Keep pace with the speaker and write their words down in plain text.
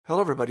Hello,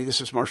 everybody. This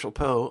is Marshall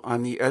Poe.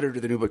 I'm the editor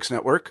of the New Books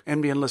Network.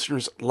 NBN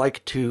listeners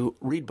like to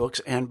read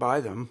books and buy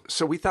them.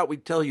 So we thought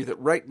we'd tell you that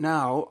right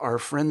now, our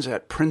friends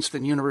at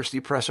Princeton University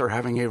Press are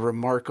having a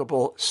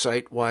remarkable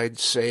site-wide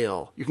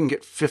sale. You can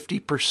get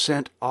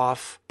 50%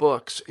 off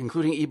books,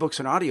 including ebooks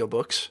and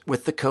audiobooks,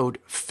 with the code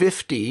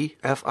 50,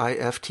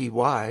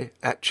 F-I-F-T-Y,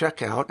 at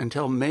checkout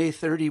until May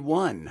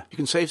 31. You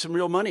can save some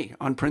real money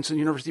on Princeton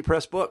University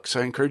Press books.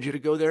 I encourage you to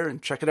go there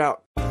and check it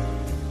out.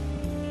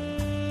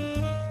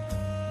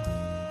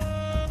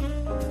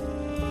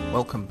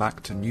 Welcome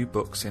back to New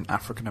Books in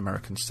African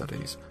American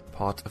Studies,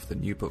 part of the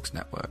New Books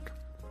Network.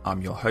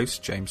 I'm your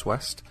host, James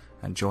West,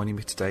 and joining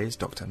me today is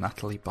Dr.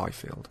 Natalie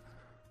Byfield.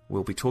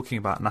 We'll be talking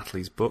about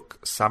Natalie's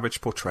book,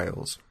 Savage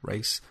Portrayals,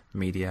 Race,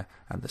 Media,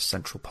 and the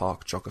Central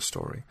Park Jogger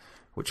Story,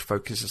 which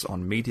focuses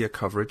on media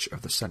coverage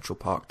of the Central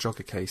Park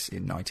Jogger case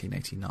in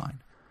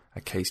 1989,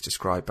 a case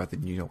described by the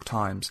New York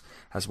Times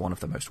as one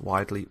of the most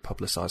widely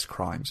publicized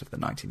crimes of the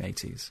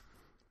 1980s.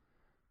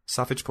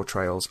 Savage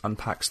Portrayals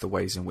unpacks the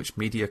ways in which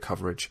media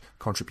coverage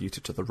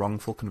contributed to the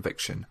wrongful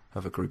conviction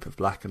of a group of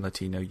Black and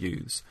Latino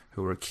youths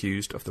who were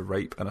accused of the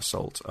rape and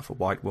assault of a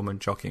white woman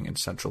jogging in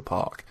Central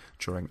Park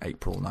during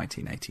April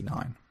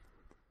 1989.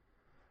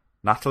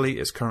 Natalie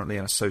is currently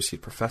an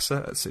associate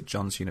professor at St.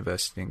 John's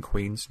University in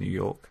Queens, New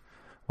York,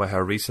 where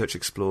her research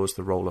explores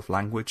the role of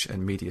language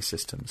and media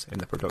systems in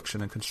the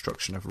production and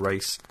construction of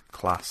race,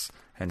 class,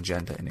 and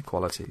gender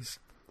inequalities.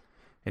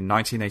 In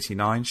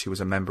 1989, she was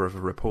a member of a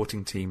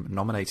reporting team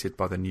nominated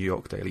by the New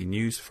York Daily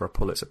News for a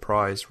Pulitzer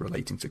Prize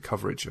relating to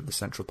coverage of the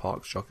Central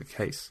Park Jogger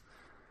case.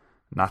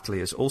 Natalie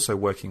is also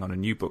working on a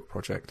new book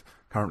project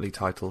currently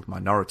titled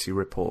Minority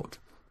Report: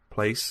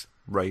 Place,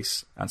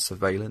 Race, and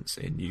Surveillance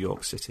in New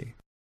York City.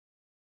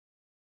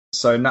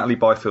 So Natalie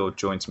Byfield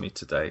joins me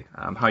today.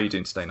 How are you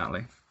doing today,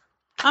 Natalie?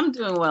 I'm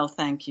doing well,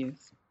 thank you.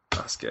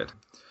 That's good.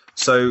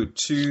 So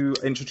to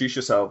introduce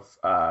yourself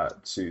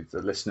to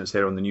the listeners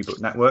here on the New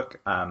Book Network,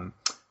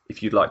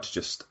 if you'd like to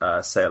just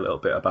say a little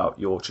bit about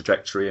your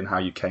trajectory and how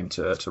you came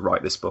to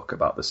write this book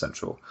about the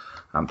Central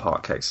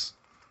Park case.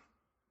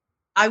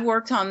 I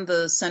worked on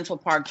the Central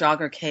Park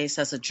Jogger case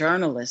as a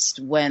journalist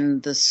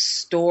when the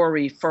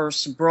story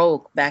first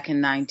broke back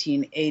in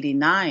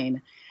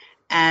 1989,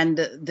 and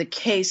the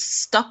case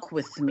stuck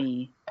with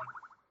me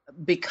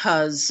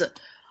because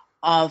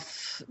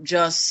of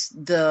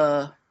just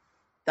the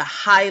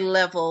high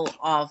level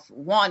of,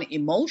 one,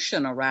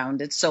 emotion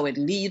around it, so it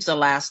leaves a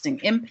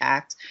lasting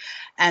impact,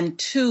 and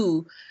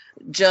two,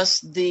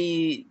 just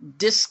the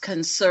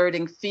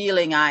disconcerting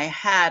feeling I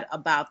had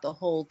about the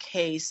whole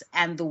case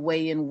and the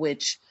way in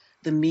which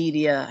the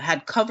media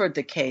had covered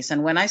the case.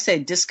 And when I say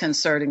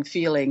disconcerting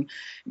feeling,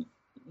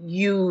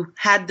 you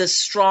had the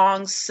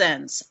strong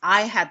sense,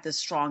 I had the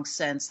strong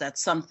sense that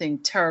something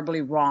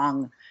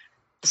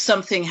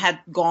had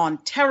gone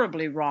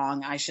terribly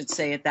wrong, I should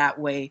say it that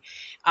way,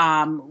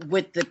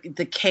 with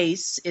the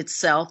case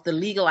itself, the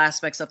legal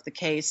aspects of the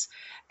case,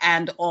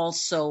 and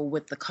also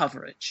with the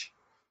coverage.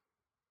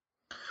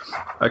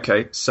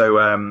 Okay, so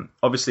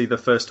obviously the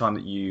first time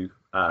that you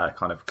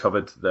kind of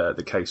covered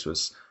the case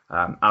was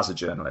as a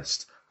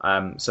journalist.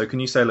 So can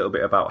you say a little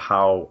bit about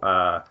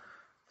how,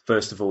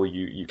 first of all,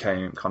 you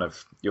came kind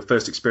of your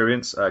first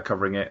experience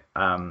covering it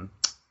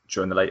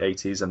during the late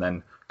 80s and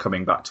then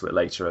coming back to it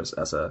later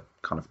as a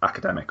kind of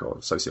academic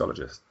or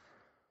sociologist?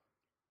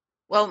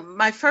 Well,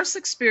 my first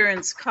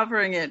experience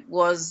covering it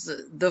was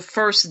the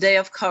first day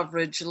of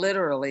coverage,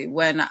 literally,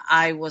 when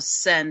I was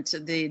sent,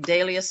 the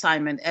daily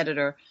assignment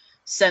editor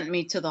sent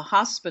me to the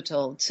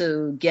hospital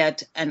to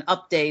get an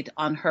update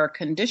on her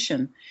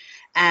condition.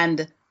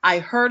 And I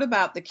heard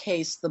about the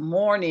case the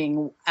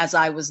morning as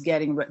I was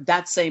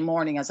that same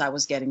morning as I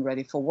was getting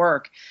ready for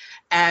work.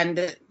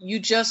 And you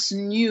just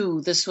knew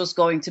this was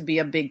going to be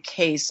a big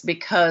case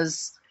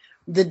because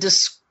the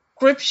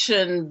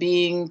description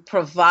being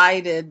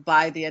provided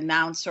by the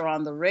announcer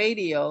on the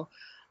radio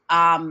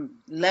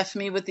left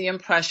me with the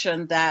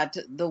impression that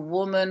the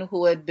woman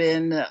who had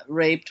been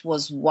raped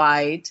was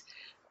white.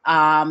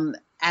 And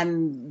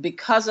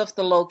because of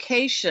the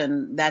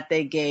location that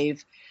they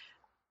gave,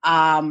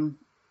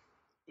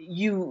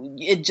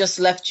 it just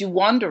left you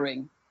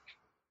wondering,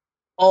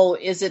 oh,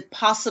 is it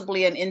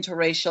possibly an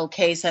interracial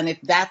case? And if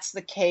that's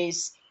the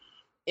case,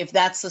 if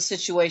that's the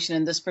situation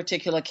in this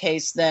particular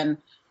case, then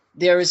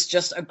there is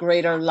just a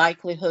greater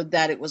likelihood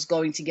that it was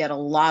going to get a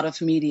lot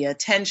of media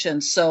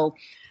attention. So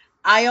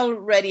I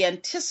already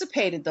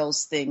anticipated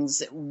those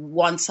things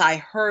once I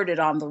heard it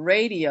on the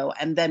radio.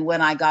 And then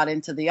when I got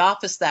into the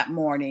office that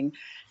morning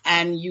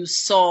and you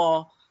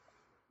saw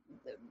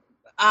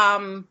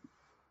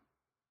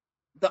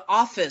the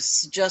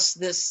office, just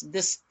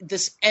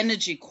this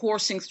energy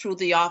coursing through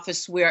the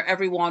office where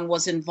everyone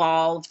was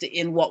involved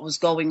in what was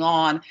going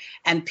on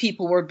and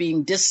people were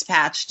being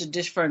dispatched to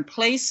different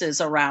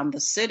places around the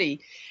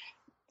city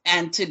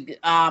and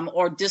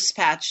or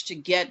dispatched to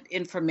get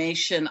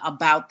information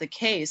about the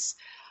case.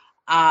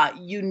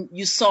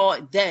 You saw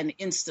then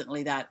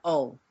instantly that,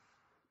 oh,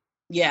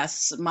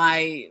 yes,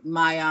 my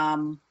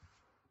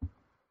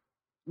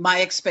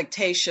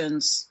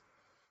expectations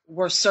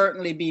were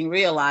certainly being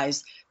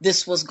realized,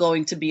 this was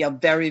going to be a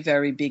very,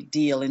 very big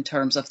deal in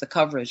terms of the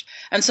coverage.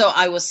 And so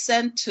I was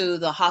sent to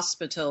the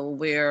hospital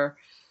where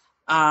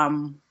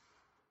the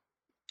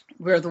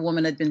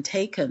woman had been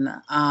taken,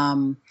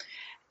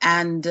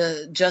 and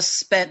just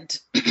spent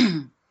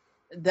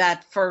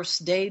that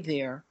first day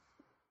there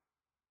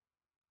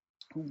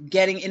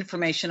getting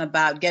information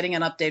about, getting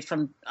an update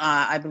from,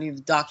 I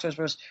believe doctors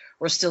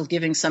were still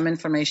giving some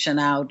information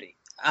out.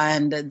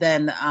 And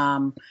then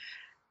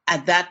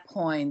at that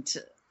point,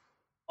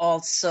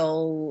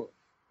 also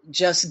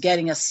just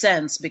getting a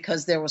sense,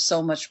 because there was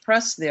so much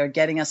press there,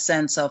 getting a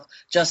sense of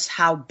just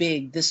how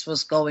big this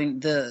was going,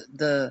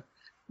 the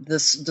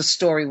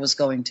story was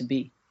going to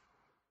be.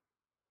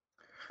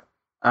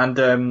 And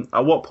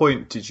at what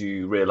point did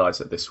you realize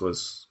that this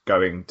was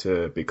going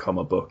to become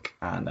a book,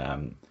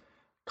 and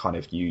kind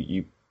of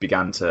you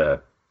began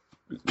to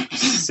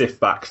sift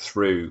back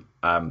through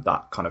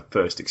that kind of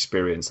first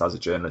experience as a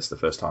journalist, the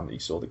first time that you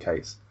saw the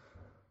case?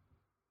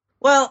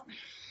 Well,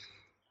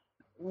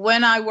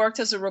 when I worked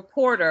as a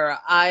reporter,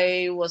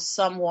 I was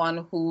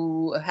someone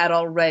who had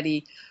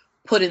already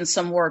put in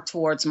some work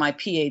towards my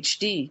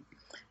PhD.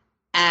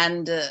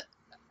 And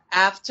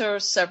after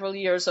several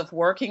years of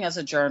working as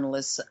a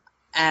journalist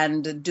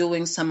and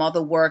doing some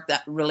other work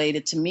that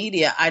related to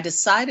media, I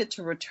decided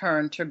to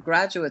return to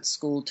graduate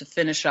school to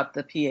finish up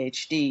the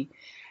PhD.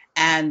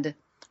 And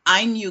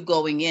I knew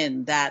going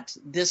in that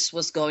this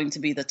was going to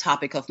be the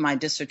topic of my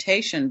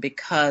dissertation,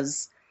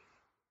 because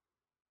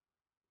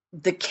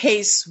the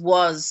case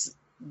was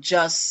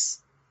just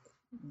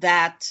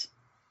that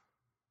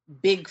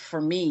big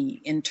for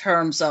me in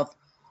terms of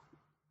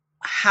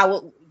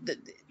how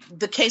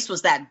the case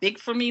was that big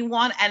for me,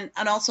 one, and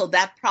also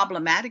that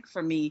problematic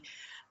for me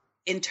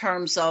in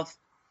terms of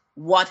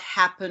what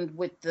happened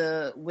with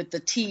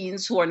the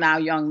teens who are now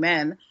young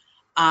men,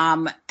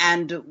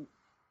 and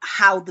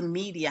how the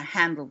media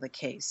handled the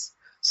case.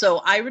 So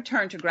I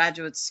returned to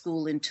graduate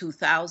school in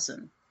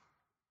 2000.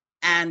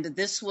 And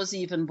this was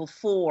even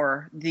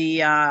before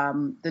the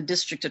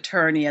district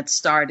attorney had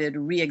started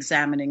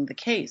re-examining the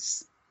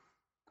case.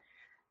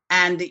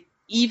 And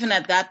even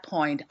at that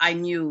point, I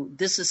knew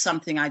this is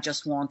something I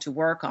just want to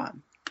work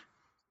on.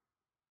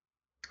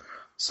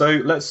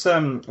 So let's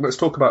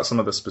talk about some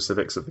of the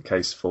specifics of the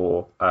case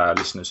for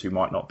listeners who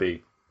might not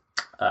be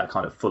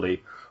kind of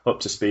fully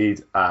up to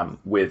speed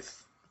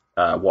with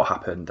what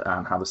happened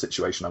and how the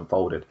situation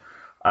unfolded.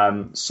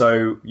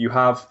 So you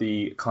have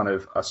the kind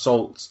of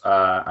assault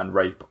and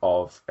rape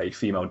of a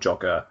female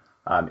jogger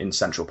in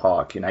Central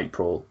Park in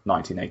April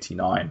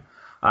 1989.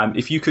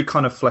 If you could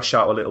kind of flesh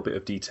out a little bit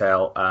of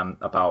detail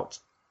about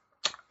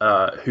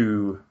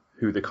who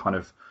the kind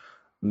of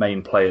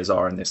main players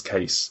are in this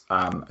case.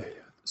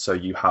 So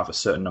you have a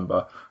certain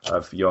number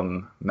of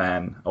young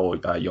men or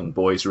young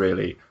boys,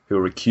 really, who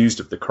are accused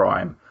of the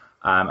crime,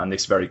 and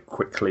this very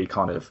quickly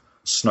kind of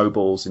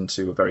snowballs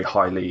into a very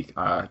highly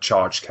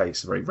charged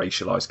case, a very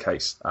racialized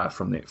case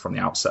from the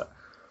outset.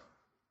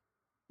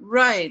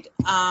 Right.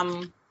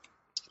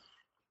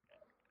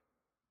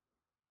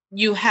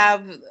 You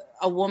have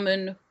a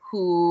woman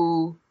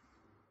who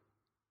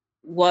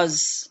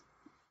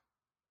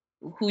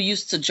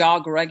used to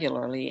jog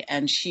regularly,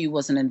 and she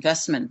was an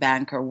investment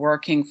banker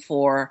working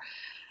for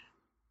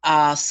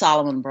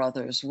Salomon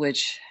Brothers,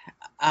 which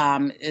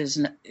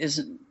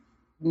is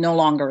no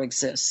longer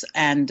exists.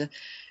 And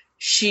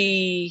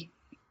she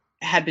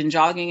had been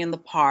jogging in the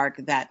park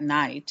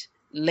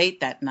late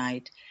that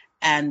night,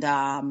 and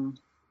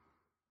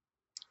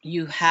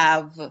you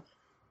have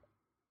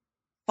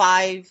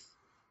five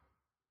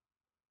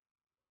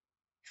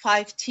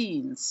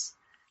teens,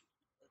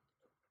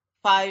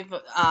 five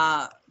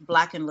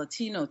Black and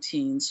Latino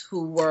teens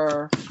who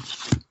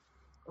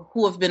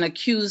have been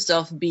accused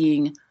of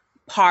being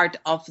part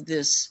of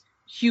this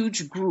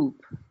huge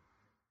group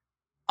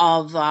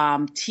of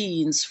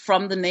teens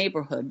from the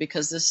neighborhood,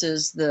 because this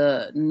is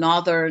the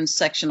northern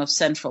section of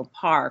Central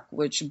Park,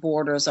 which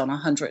borders on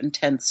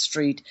 110th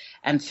Street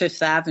and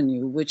Fifth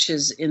Avenue, which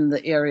is in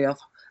the area of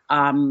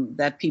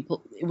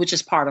which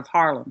is part of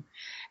Harlem.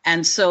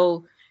 And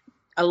so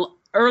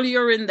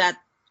earlier in that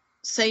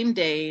same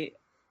day,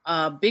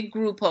 a big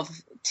group of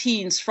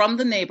teens from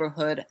the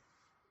neighborhood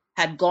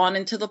had gone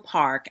into the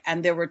park,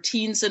 and there were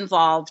teens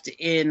involved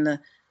in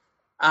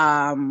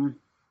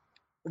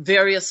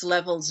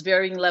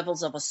varying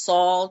levels of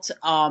assault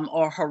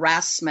or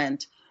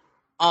harassment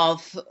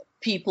of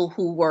people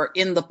who were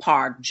in the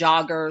park: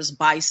 joggers,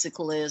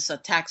 bicyclists, a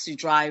taxi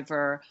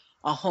driver,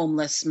 a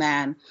homeless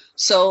man.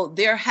 So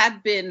there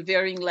had been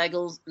varying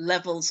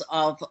levels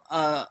of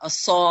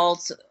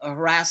assault,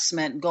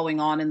 harassment going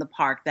on in the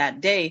park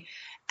that day,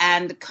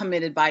 and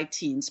committed by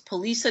teens.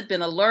 Police had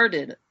been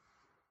alerted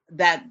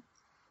that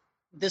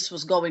this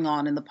was going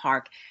on in the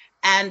park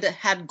and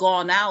had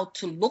gone out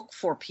to look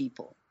for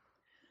people.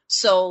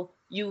 So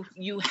you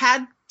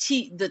had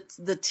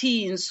the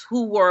teens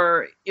who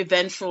were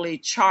eventually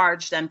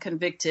charged and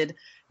convicted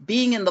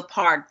being in the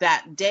park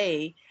that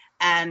day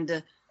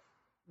and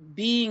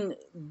being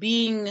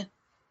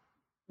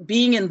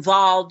being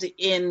involved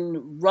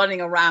in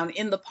running around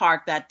in the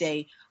park that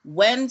day,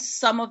 when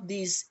some of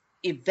these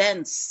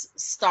events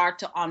start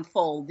to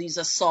unfold, these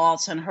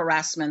assaults and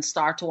harassments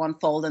start to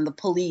unfold, and the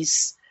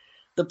police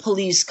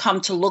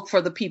come to look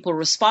for the people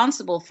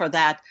responsible for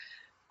that,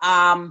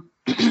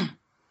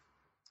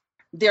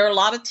 there are a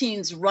lot of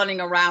teens running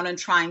around and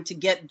trying to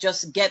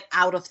get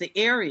out of the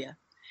area.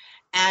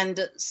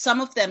 And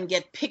some of them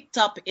get picked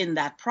up in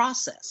that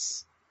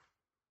process.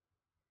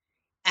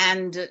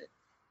 And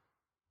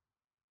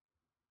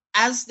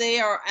as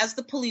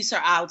the police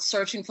are out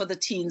searching for the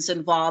teens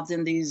involved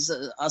in these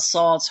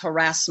assaults,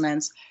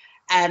 harassments,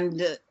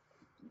 and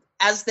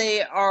as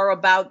they are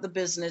about the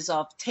business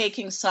of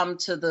taking some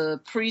to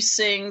the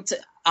precinct,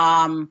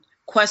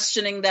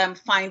 questioning them,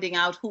 finding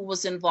out who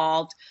was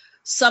involved,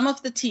 some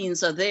of the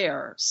teens are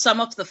there.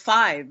 Some of the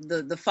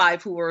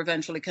five who were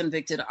eventually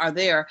convicted are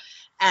there,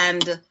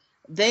 and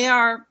they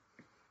have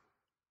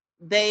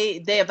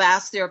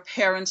asked their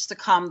parents to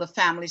come, the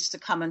families to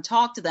come and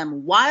talk to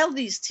them. While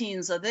these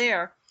teens are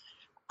there,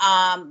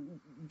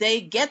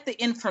 they get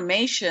the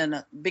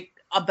information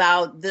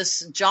about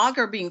this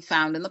jogger being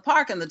found in the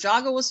park, and the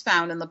jogger was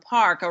found in the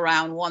park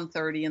around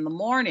 1:30 in the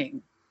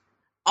morning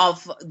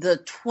of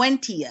the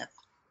 20th.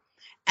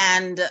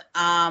 And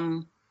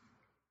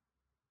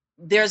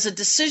there's a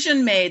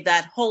decision made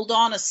that, hold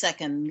on a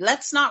second,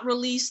 let's not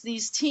release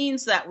these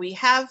teens that we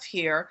have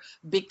here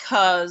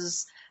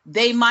because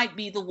they might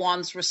be the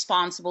ones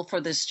responsible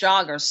for this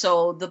jogger.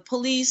 So the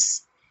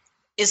police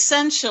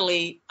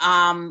essentially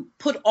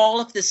put all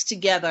of this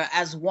together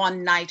as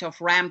one night of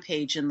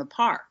rampage in the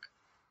park.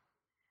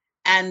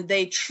 And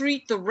they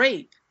treat the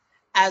rape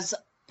as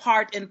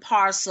part and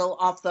parcel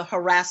of the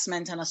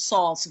harassment and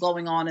assaults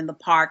going on in the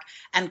park,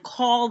 and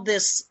call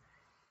this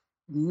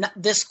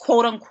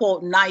quote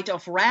unquote night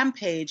of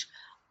rampage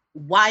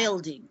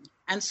wilding.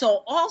 And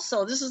so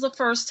also, this is the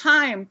first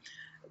time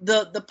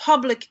the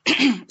public,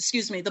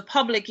 the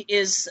public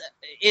is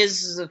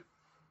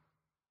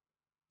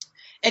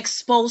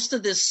exposed to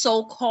this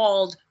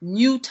so-called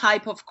new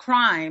type of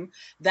crime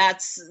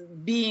that's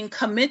being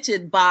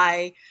committed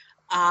by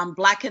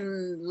Black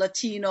and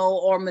Latino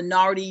or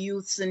minority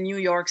youths in New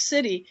York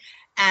City.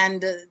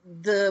 And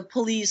the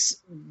police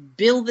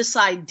build this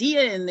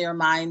idea in their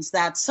minds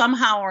that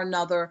somehow or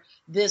another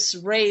this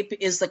rape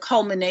is the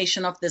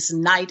culmination of this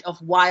night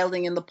of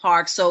wilding in the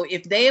park. So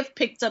if they have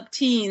picked up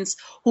teens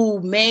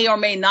who may or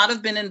may not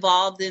have been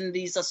involved in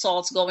these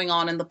assaults going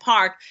on in the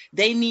park,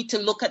 they need to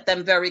look at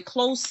them very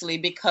closely,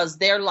 because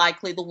they're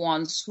likely the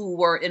ones who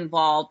were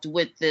involved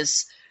with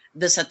this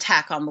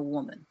attack on the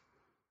woman.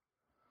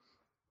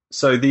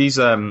 So these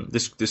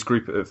this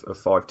group of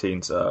 5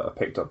 teens are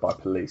picked up by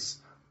police.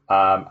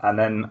 And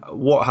then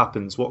what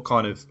happens? What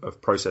kind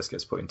of process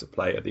gets put into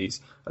play? Are these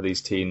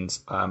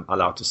teens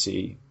allowed to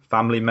see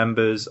family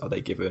members? Are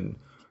they given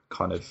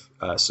kind of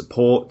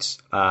support?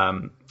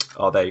 Are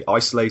they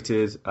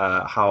isolated?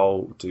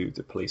 How do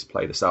the police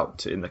play this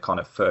out in the kind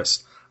of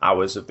first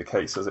hours of the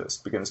case as it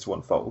begins to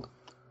unfold?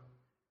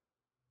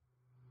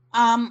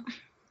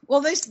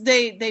 Well,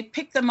 they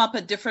pick them up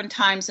at different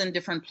times and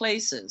different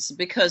places,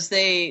 because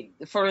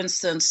for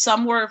instance,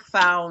 some were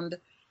found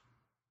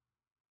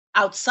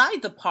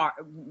outside the park.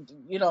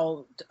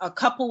 A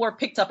couple were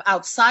picked up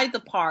outside the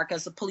park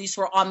as the police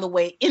were on the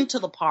way into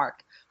the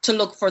park to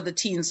look for the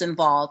teens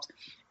involved.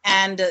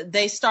 And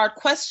they start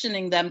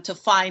questioning them to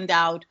find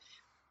out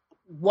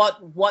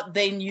what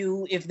they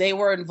knew, if they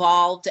were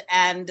involved.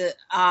 And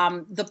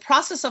the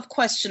process of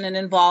questioning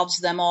involves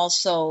them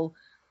also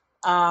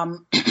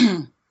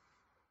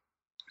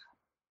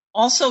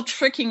also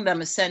tricking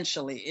them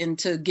essentially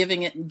into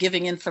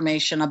giving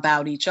information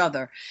about each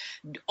other.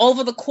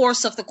 Over the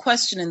course of the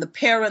questioning, the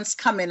parents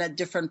come in at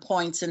different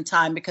points in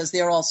time, because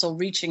they're also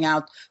reaching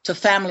out to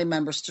family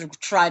members to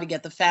try to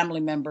get the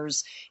family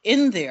members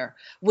in there,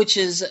 which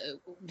is,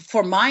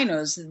 for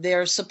minors,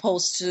 they're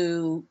supposed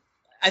to,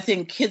 I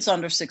think kids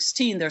under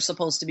 16, they're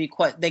supposed to be,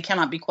 they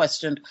cannot be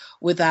questioned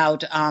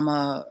without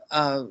a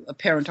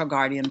parent or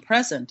guardian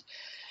present.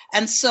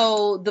 And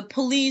so the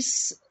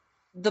police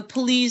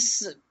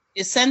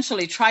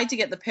essentially tried to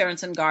get the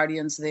parents and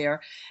guardians there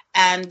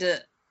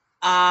and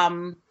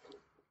allow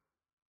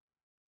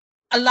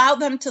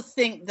them to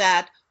think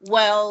that,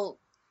 well,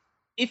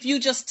 if you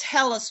just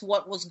tell us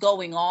what was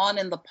going on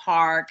in the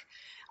park,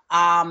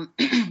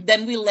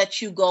 then we'll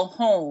let you go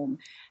home.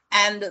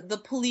 And the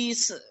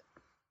police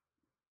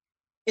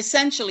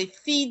essentially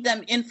feed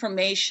them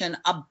information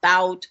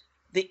about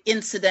the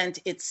incident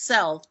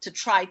itself to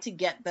try to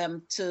get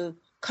them to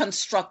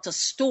construct a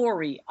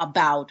story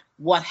about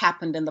what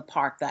happened in the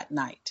park that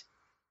night.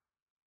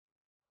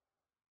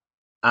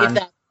 And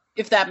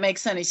if that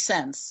makes any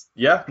sense.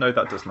 Yeah, no,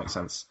 that does make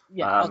sense.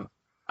 Yeah. Okay.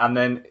 And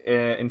then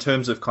in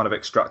terms of kind of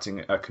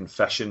extracting a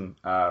confession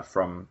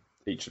from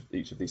each of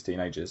these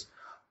teenagers,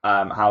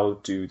 how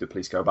do the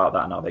police go about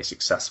that? And are they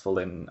successful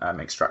in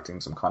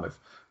extracting some kind of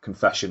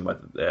confession,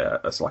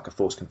 whether it's like a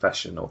forced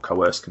confession or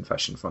coerced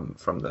confession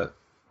from the...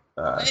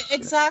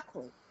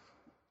 Exactly.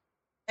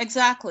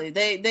 Exactly.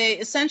 They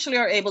essentially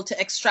are able to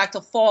extract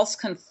a false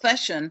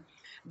confession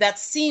that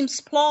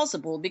seems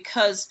plausible,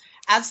 because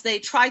as they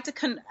try to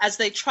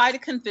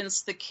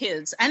convince the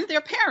kids and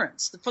their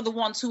parents, for the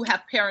ones who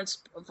have parents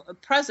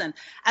present,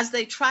 as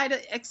they try to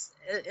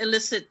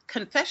elicit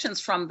confessions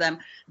from them,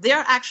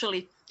 they're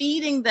actually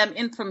feeding them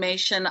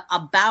information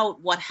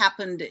about what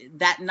happened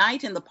that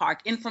night in the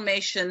park,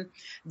 information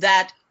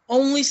that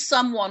only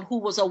someone who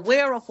was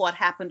aware of what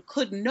happened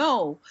could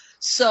know.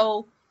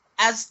 So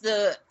as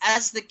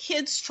the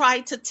kids try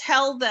to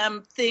tell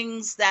them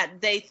things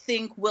that they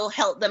think will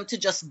help them to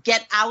just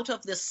get out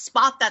of this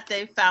spot that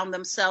they found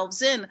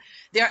themselves in,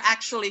 they're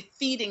actually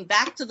feeding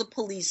back to the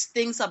police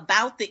things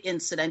about the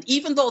incident,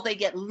 even though they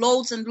get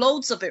loads and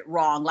loads of it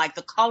wrong, like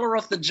the color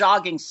of the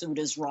jogging suit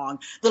is wrong,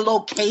 the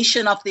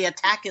location of the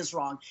attack is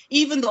wrong.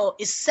 Even though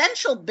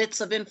essential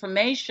bits of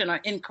information are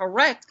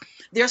incorrect,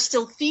 they're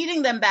still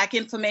feeding them back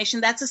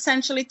information that's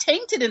essentially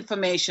tainted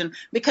information,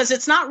 because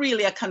it's not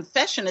really a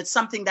confession. It's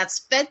something that's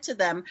fed to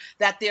them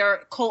that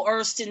they're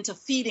coerced into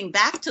feeding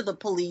back to the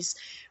police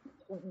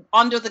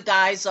under the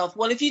guise of,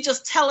 well, if you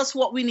just tell us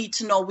what we need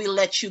to know, we'll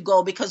let you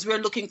go because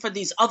we're looking for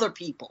these other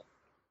people.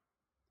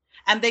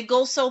 And they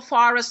go so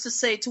far as to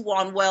say to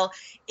one, well,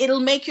 it'll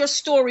make your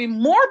story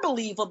more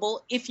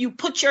believable if you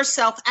put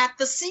yourself at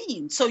the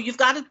scene. So you've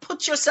got to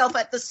put yourself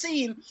at the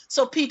scene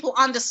so people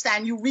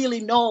understand you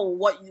really know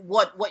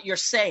what you're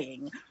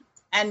saying.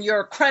 And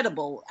you're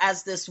credible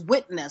as this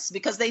witness,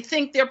 because they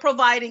think they're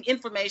providing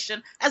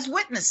information as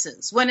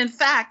witnesses, when in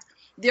fact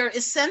they're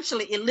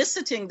essentially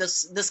eliciting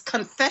this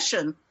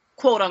confession,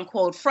 quote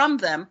unquote, from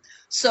them,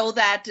 so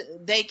that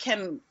they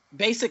can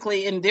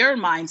basically, in their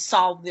mind,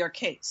 solve their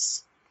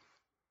case.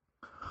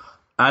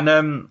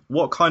 And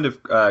what kind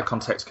of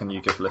context can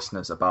you give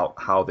listeners about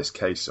how this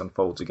case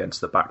unfolds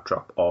against the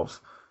backdrop of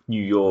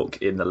New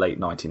York in the late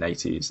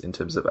 1980s in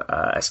terms of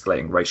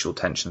escalating racial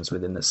tensions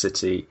within the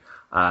city?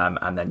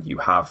 And then you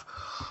have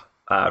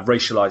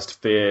racialized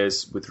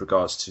fears with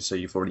regards to, so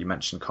you've already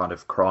mentioned kind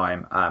of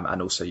crime,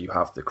 and also you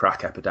have the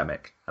crack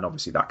epidemic. And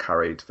obviously that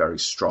carried very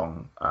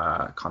strong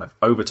kind of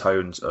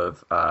overtones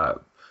of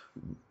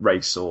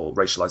race or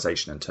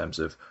racialization in terms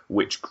of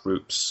which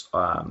groups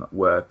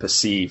were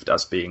perceived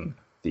as being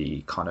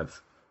the kind of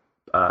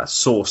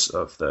source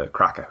of the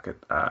crack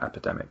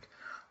epidemic.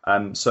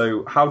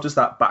 So how does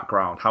that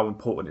background, how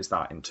important is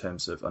that in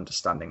terms of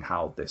understanding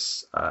how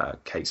this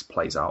case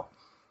plays out?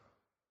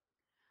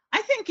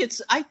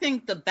 I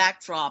think the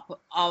backdrop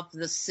of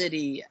the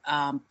city,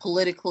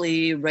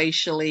 politically,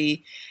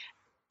 racially,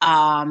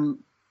 are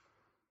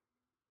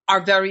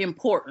very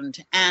important.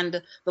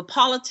 And the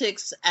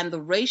politics and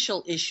the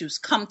racial issues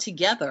come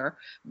together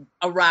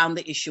around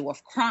the issue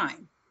of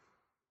crime,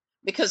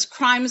 because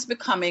crime is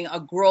becoming a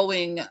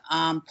growing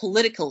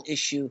political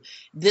issue.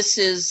 This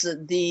is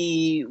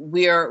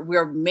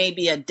we're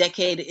maybe a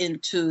decade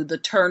into the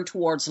turn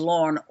towards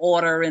law and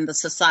order in the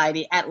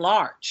society at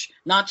large,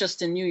 not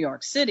just in New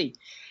York City.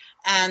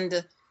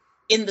 And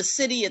in the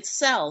city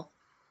itself,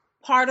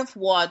 part of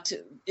what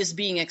is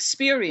being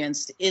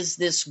experienced is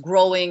this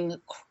growing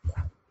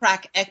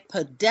crack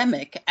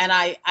epidemic. And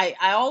I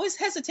always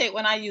hesitate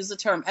when I use the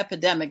term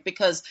epidemic,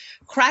 because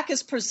crack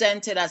is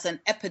presented as an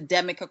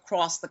epidemic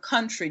across the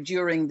country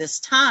during this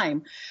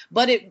time,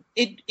 but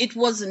it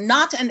was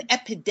not an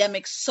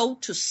epidemic, so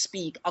to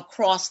speak,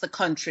 across the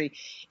country.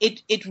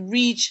 It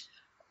reached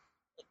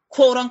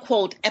quote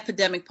unquote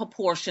epidemic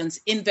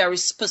proportions in very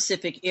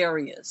specific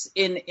areas.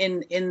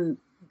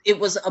 It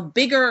was a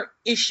bigger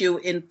issue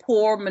in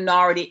poor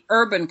minority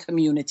urban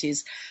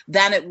communities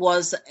than it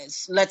was,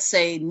 let's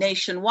say,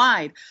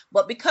 nationwide.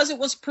 But because it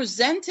was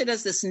presented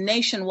as this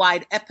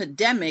nationwide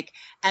epidemic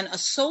and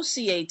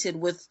associated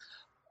with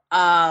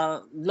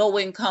low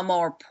income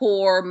or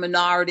poor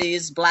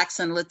minorities, Blacks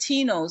and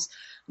Latinos,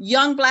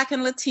 young Black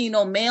and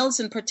Latino males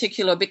in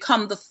particular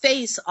become the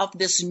face of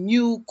this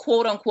new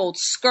quote unquote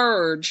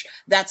scourge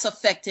that's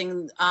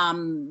affecting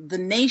the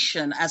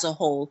nation as a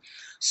whole.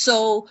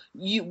 So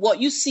what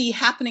you see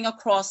happening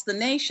across the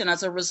nation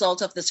as a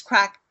result of this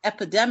crack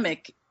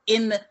epidemic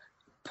in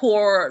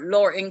poor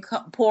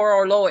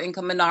or lower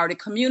income minority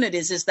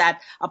communities is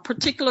that a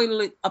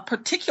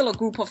particular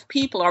group of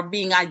people are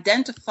being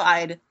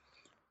identified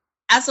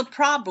as a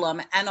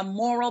problem, and a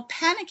moral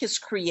panic is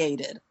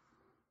created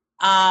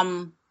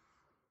around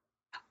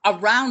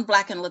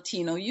Black and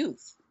Latino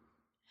youth.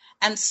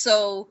 And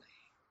so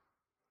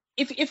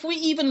if we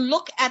even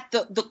look at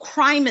the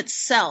crime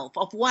itself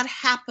of what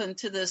happened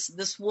to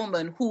this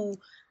woman who,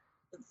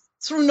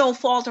 through no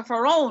fault of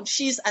her own,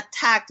 she's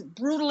attacked,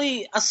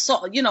 brutally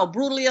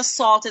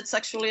assaulted,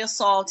 sexually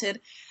assaulted,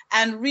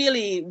 and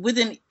really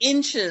within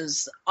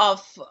inches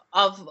of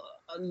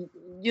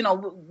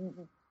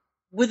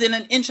within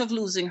an inch of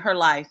losing her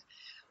life.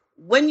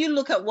 When you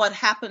look at what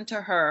happened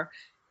to her,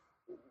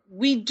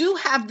 we do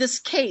have this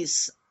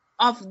case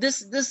of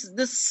this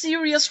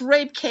serious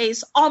rape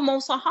case,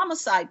 almost a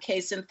homicide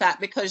case, in fact,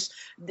 because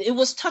it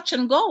was touch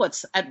and go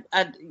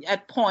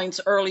at points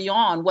early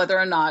on whether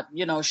or not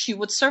she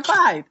would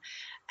survive.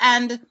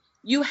 And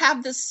you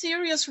have this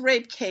serious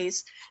rape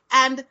case,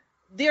 and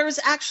there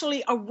is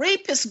actually a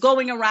rapist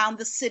going around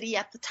the city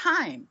at the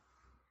time.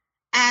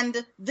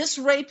 And this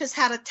rapist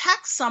had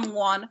attacked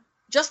someone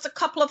just a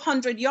couple of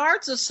 100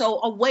 yards or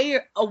so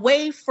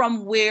away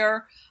from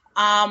where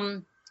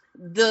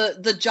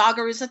the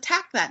jogger is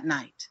attacked that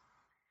night.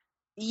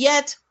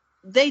 Yet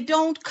they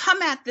don't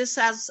come at this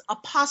as a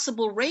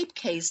possible rape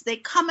case. They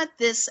come at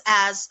this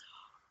as,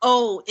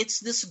 oh, it's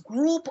this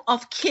group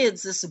of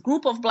kids, this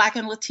group of Black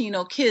and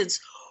Latino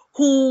kids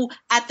who,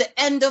 at the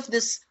end of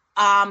this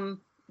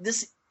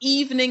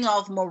evening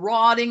of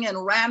marauding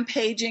and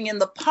rampaging in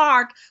the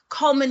park,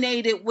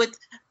 culminated with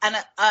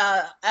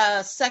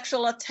a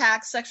sexual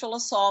attack, sexual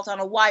assault on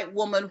a white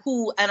woman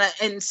who, and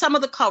in some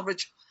of the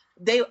coverage,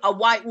 a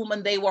white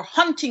woman they were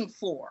hunting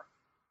for.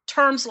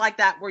 Terms like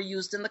that were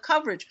used in the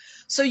coverage.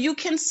 So you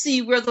can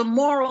see where the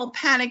moral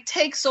panic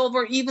takes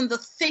over even the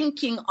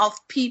thinking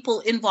of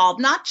people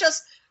involved, not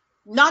just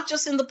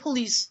in the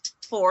police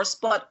force,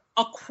 but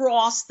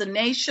across the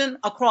nation,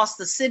 across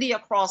the city,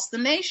 across the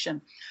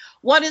nation.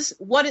 What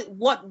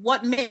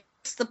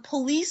makes the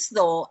police,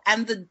 though,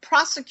 and the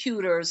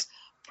prosecutors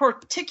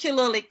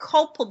particularly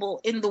culpable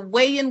in the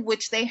way in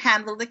which they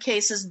handle the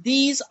cases?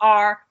 These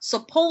are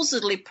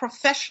supposedly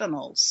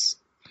professionals.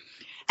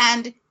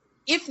 And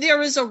if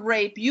there is a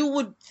rape, you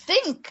would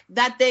think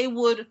that they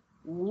would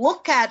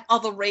look at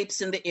other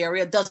rapes in the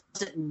area. Does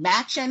it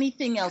match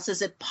anything else?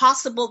 Is it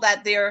possible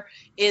that there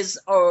is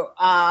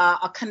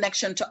a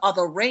connection to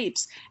other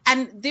rapes?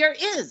 And there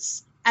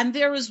is. And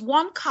there is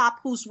one cop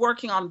who's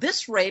working on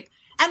this rape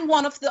and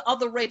one of the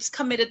other rapes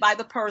committed by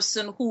the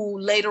person who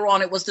later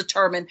on it was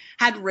determined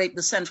had raped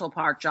the Central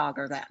Park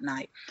jogger that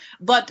night.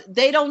 But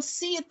they don't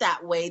see it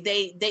that way.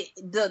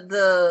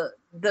 The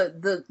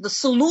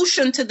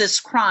solution to this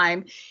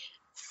crime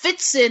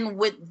fits in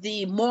with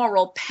the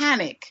moral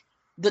panic,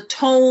 the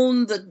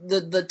tone,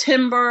 the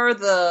timbre,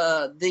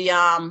 the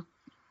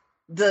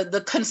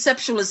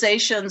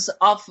conceptualizations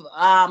of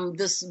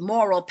this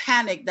moral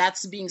panic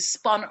that's being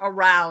spun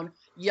around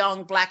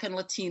young Black and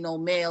Latino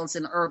males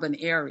in urban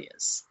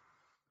areas.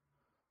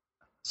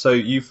 So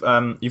you've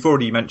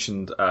already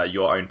mentioned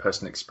your own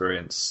personal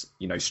experience.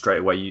 You know, straight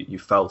away you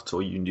felt,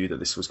 or you knew that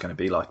this was going to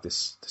be like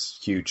this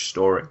huge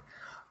story,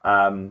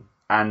 and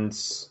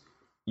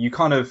you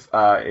kind of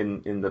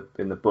in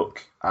the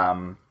book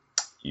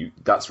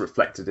that's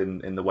reflected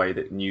in the way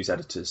that news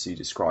editors, you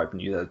describe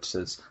news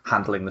editors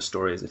handling the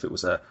story as if it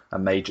was a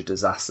major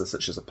disaster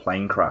such as a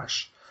plane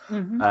crash.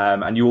 Mm-hmm.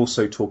 And you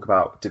also talk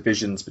about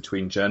divisions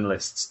between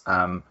journalists,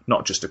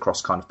 not just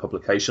across kind of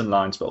publication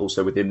lines, but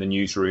also within the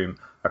newsroom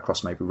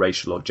across maybe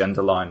racial or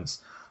gender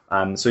lines.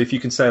 So if you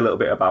can say a little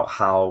bit about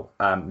how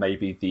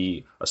maybe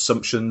the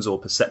assumptions or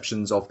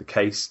perceptions of the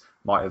case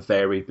might have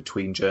varied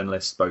between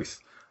journalists, both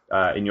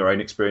in your own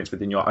experience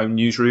within your own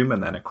newsroom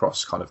and then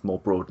across kind of more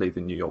broadly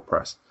the New York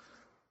press.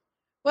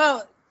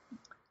 Well,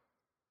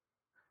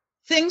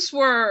 things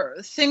were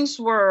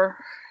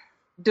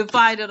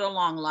divided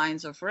along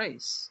lines of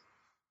race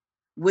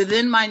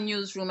within my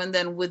newsroom and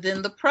then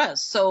within the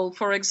press. So,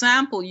 for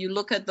example, you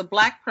look at the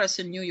Black press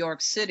in New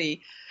York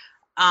City,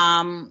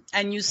 and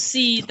you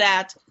see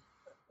that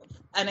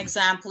an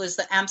example is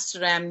the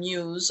Amsterdam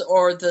News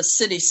or the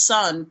City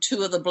Sun,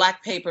 two of the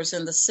Black papers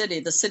in the city.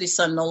 The City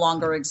Sun no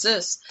longer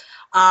exists.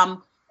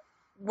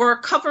 Were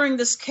covering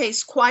this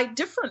case quite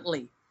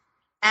differently,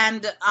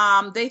 and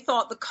they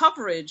thought the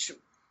coverage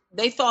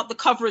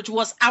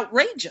was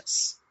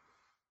outrageous.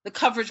 The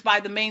coverage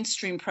by the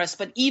mainstream press,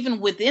 but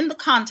even within the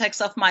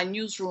context of my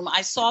newsroom,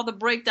 I saw the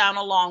breakdown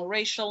along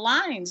racial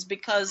lines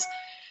because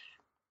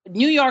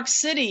New York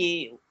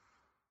City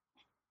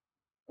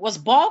was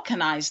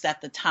balkanized at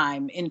the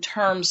time in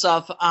terms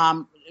of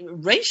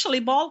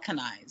racially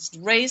balkanized,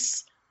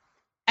 race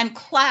and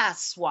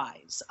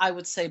class-wise, I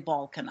would say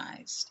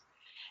balkanized.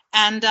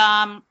 And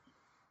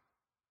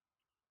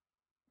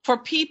for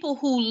people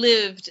who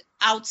lived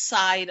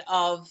outside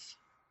of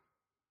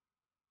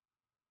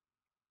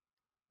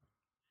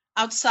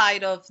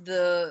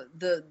the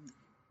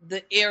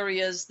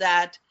areas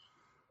that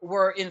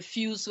were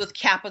infused with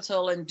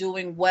capital and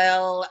doing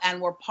well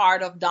and were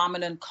part of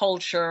dominant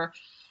culture,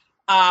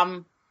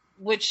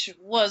 which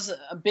was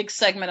a big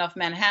segment of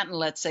Manhattan,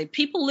 let's say.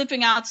 People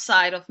living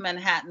outside of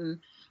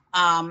Manhattan,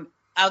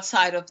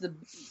 outside of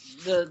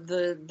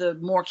the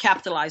more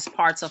capitalized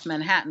parts of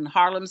Manhattan.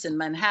 Harlem's in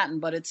Manhattan,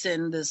 but it's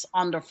in this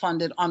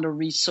underfunded,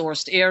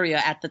 under-resourced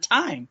area at the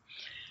time.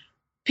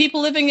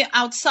 People living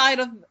outside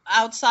of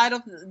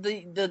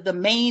the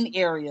main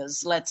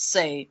areas, let's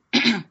say,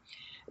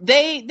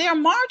 they're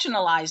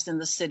marginalized in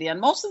the city,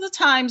 and most of the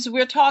times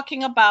we're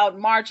talking about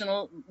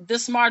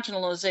this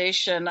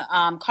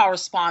marginalization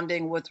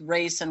corresponding with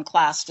race and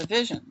class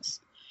divisions.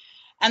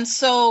 And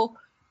so,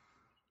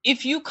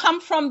 if you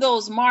come from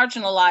those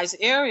marginalized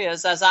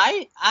areas, as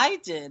I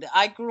did,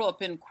 I grew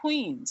up in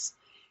Queens.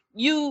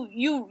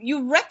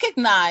 You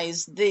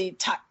recognize the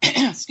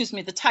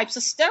types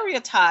of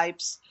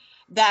stereotypes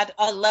that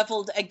are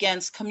leveled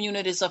against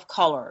communities of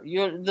color.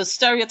 The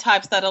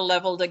stereotypes that are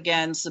leveled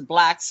against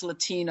Blacks,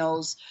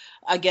 Latinos,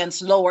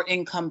 against lower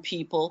income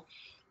people.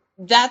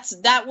 That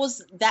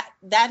was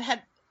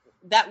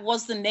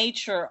the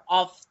nature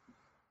of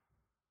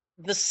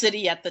the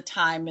city at the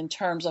time in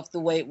terms of the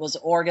way it was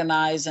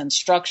organized and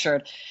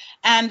structured.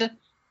 And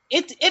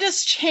it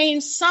has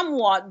changed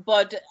somewhat,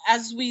 but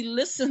as we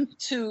listen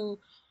to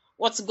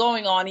what's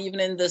going on even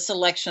in this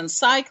election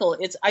cycle,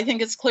 I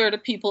think it's clear to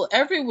people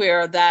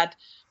everywhere that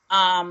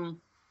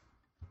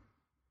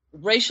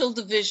racial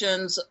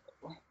divisions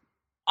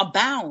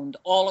abound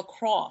all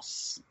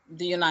across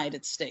the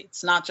United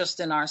States, not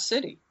just in our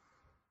city.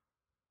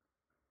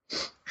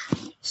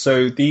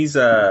 So these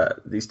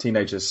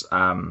teenagers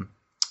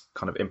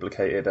kind of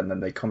implicated, and then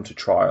they come to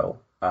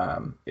trial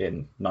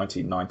in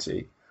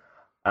 1990.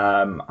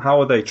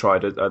 How are they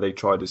tried? Are they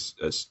tried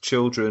as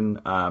children?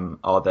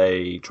 Are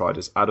they tried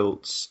as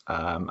adults?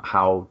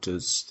 How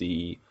does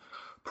the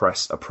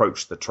press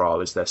approach the trial?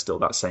 Is there still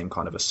that same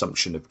kind of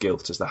assumption of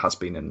guilt as there has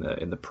been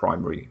in the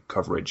primary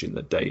coverage in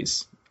the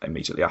days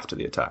immediately after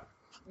the attack?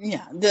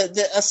 Yeah,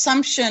 the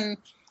assumption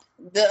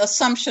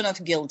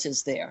of guilt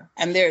is there,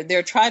 and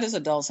they're tried as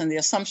adults, and the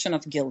assumption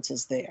of guilt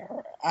is there.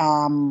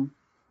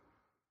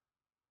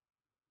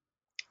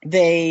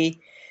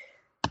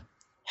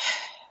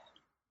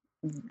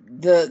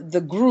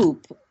 The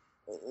group,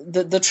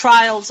 the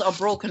trials are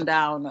broken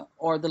down,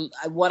 or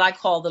what I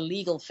call the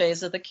legal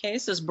phase of the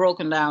case is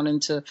broken down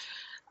into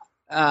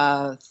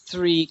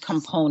three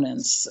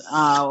components.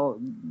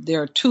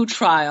 There are two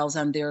trials,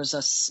 and there's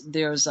a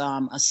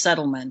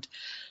settlement.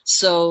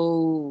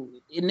 So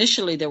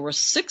initially there were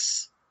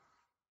 6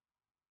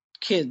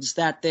 kids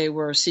that they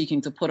were seeking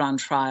to put on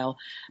trial,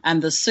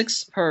 and the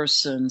 6th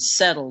person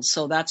settled.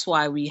 So that's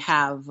why we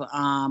have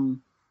the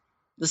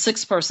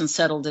 6th person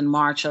settled in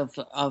March of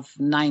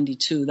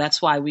 92.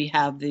 That's why we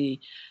have the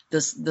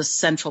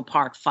Central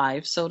Park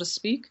 5, so to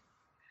speak,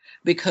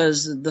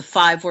 because the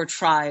 5 were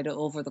tried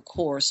over the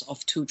course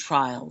of 2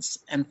 trials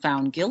and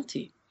found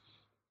guilty.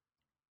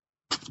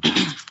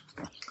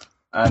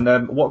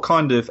 And what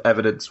kind of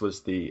evidence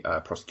was the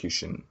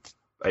prosecution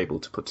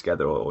able to put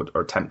together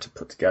or attempt to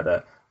put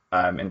together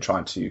in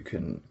trying to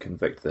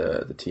convict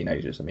the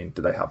teenagers? I mean,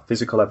 do they have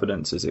physical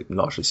evidence? Is it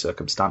largely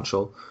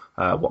circumstantial?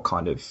 What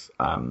kind of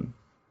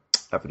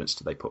evidence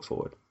do they put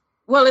forward?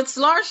 Well, it's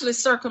largely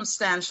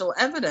circumstantial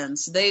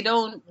evidence. They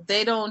don't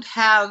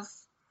have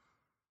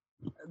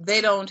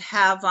any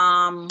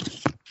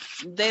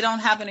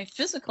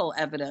physical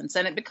evidence,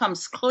 and it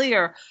becomes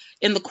clear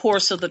in the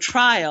course of the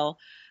trial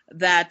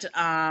that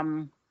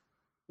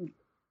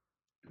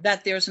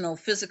there's no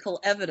physical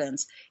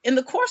evidence. In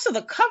the course of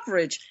the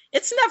coverage,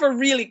 it's never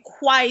really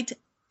quite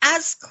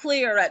as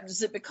clear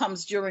as it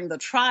becomes during the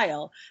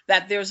trial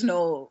that there's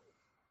no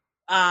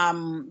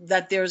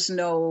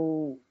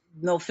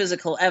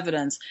physical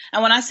evidence.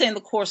 And when I say in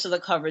the course of the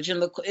coverage, in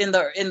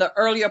the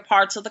earlier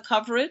parts of the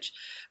coverage,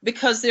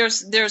 because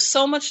there's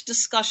so much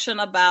discussion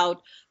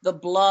about the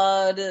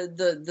blood,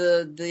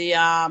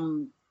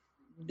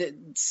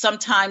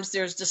 sometimes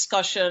there's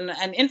discussion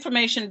and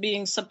information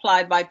being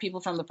supplied by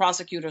people from the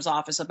prosecutor's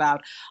office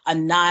about a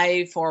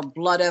knife or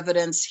blood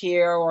evidence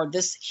here or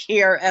this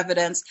here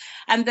evidence.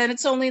 And then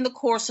it's only in the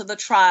course of the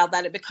trial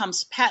that it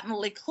becomes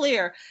patently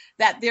clear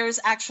that there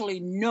is actually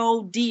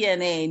no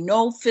DNA,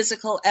 no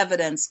physical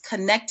evidence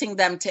connecting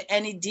them to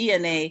any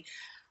DNA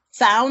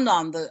found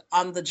on the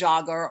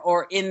jogger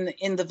or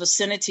in the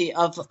vicinity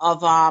of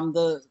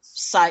the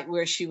site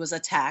where she was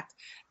attacked,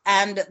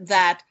 and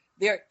that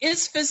there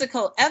is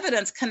physical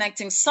evidence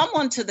connecting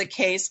someone to the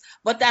case,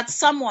 but that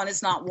someone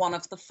is not one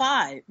of the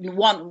 5,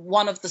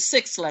 one of the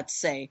 6, let's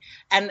say.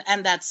 And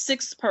that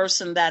 6th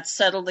person that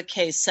settled the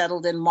case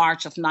settled in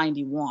March of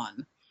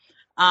 91.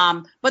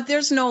 But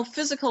there's no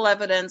physical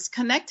evidence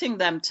connecting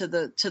them to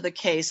the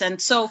case.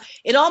 And so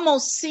it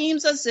almost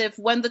seems as if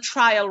when the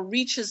trial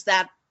reaches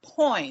that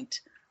point,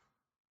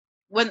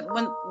 when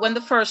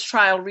the first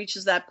trial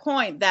reaches that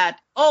point, that,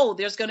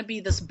 there's going to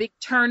be this big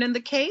turn in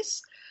the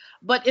case.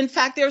 But in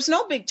fact, there's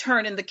no big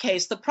turn in the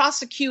case. The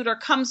prosecutor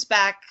comes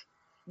back.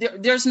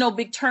 There's no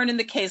big turn in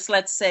the case,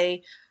 let's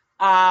say,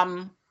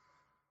 that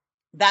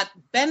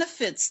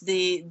benefits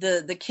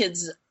the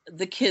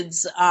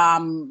kids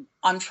on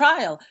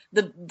trial.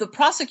 The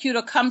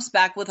prosecutor comes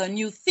back with a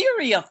new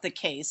theory of the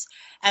case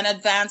and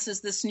advances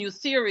this new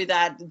theory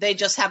that they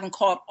just haven't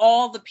caught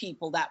all the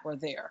people that were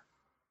there.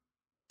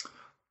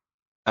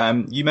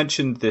 You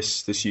mentioned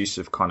this use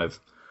of kind of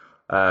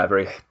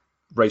very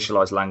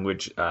racialized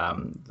language,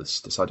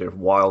 this idea of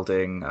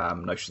wilding,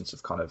 notions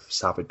of kind of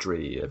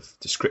savagery, of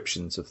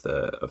descriptions of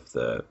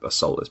the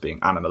assault as being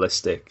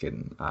animalistic,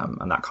 and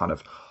that kind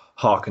of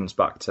harkens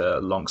back to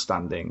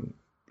long-standing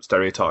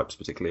stereotypes,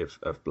 particularly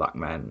of black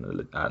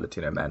men,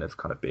 Latino men, of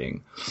kind of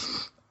being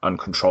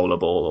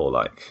uncontrollable or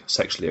like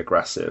sexually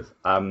aggressive.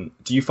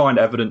 Do you find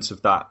evidence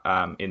of that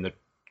in the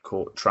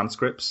court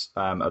transcripts?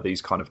 Are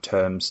these kind of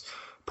terms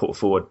put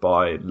forward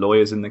by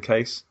lawyers in the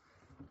case?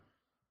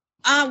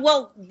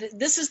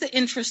 This is the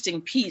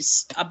interesting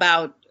piece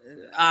about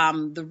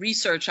the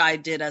research I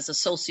did as a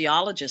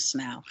sociologist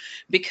now,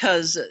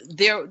 because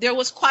there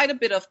was quite a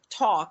bit of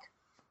talk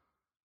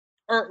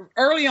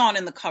early on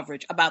in the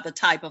coverage about the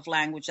type of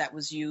language that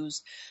was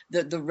used,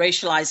 the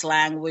racialized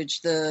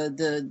language,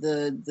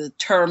 the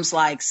terms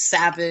like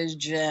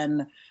savage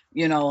and,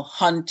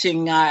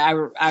 hunting.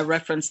 I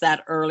referenced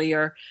that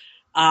earlier.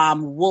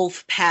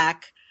 Wolf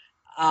pack,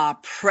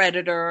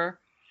 predator.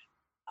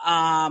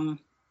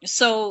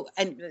 So,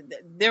 and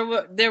there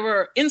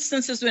were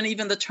instances when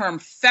even the term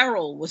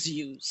feral was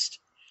used.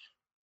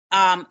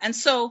 And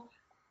so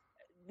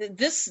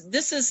this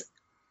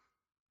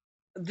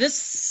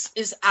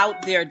is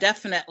out there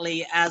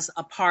definitely as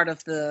a part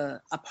of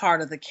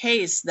the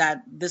case,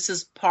 that this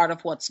is part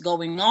of what's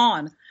going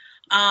on.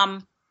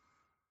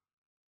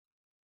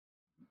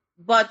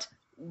 But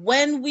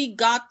when we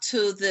got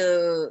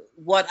to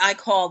what I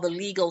call the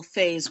legal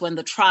phase, when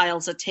the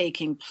trials are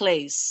taking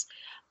place,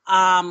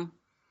 a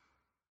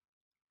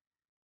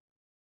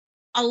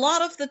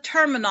lot of the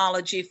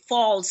terminology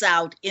falls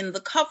out in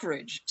the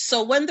coverage.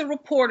 So when the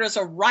reporters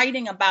are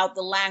writing about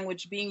the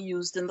language being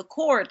used in the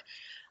court,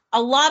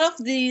 a lot of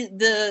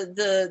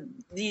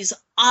these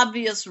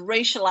obvious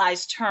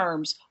racialized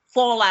terms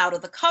fall out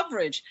of the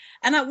coverage.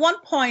 And at one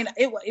point,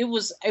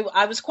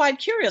 I was quite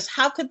curious.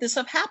 How could this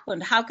have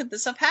happened? How could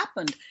this have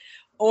happened?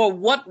 Or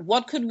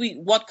what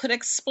could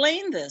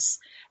explain this?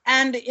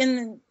 And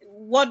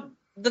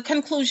the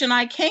conclusion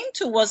I came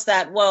to was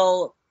that,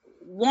 well,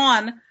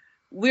 one,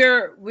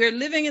 we're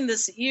living in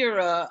this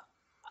era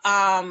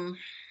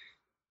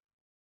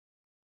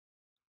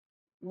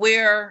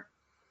where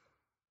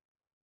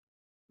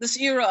this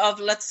era of,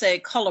 let's say,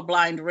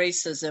 colorblind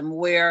racism,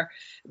 where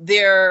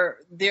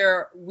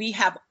we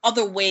have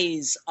other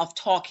ways of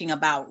talking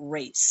about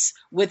race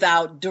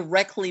without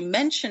directly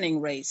mentioning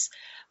race.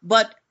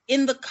 But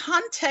in the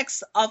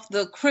context of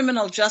the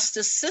criminal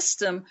justice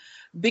system,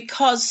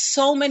 because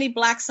so many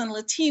Blacks and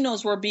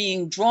Latinos were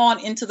being drawn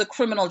into the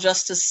criminal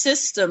justice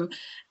system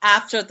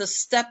after the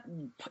step,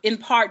 in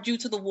part due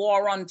to the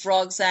war on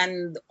drugs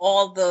and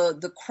all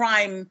the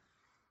crime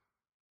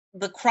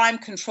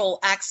control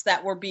acts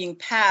that were being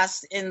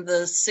passed in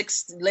the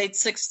late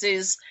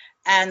 60s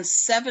and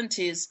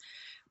 70s,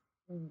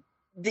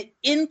 the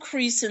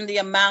increase in the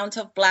amount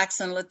of Blacks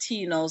and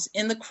Latinos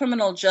in the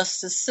criminal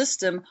justice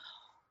system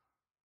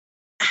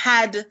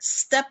had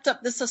stepped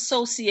up this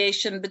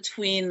association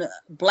between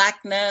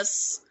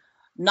Blackness,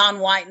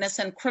 non-whiteness,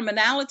 and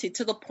criminality,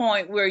 to the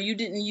point where you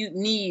didn't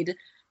need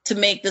to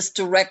make this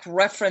direct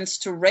reference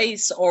to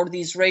race or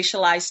these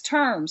racialized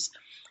terms.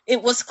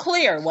 It was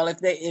clear, well, if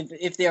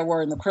they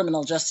were in the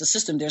criminal justice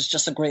system, there's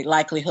just a great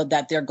likelihood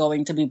that they're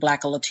going to be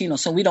Black or Latino,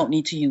 so we don't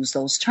need to use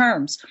those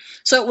terms.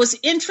 So it was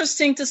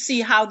interesting to see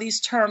how these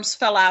terms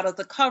fell out of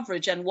the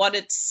coverage and what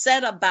it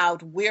said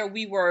about where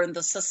we were in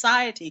the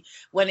society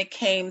when it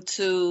came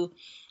to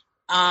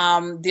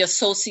the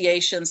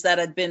associations that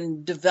had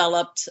been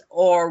developed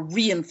or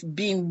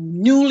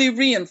being newly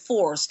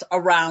reinforced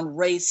around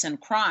race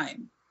and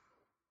crime.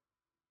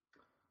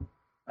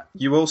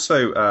 You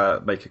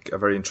also make a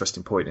very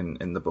interesting point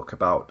in the book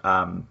about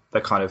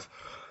the kind of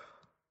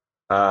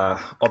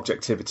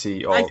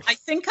objectivity of... I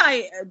think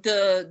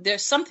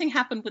there's something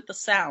happened with the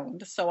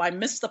sound, so I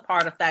missed the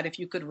part of that, if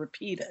you could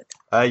repeat it.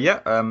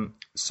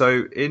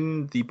 So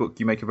in the book,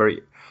 you make a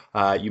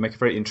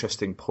very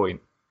interesting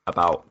point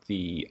about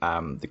the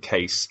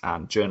case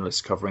and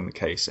journalists covering the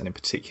case, and in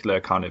particular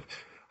kind of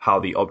how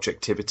the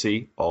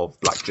objectivity of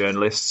Black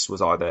journalists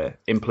was either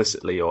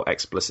implicitly or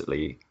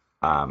explicitly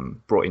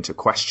brought into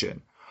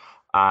question,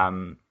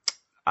 and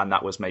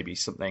that was maybe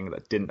something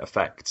that didn't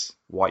affect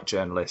white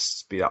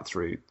journalists, be that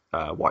through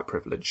white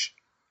privilege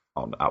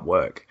at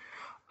work.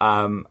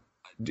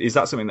 Is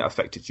that something that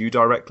affected you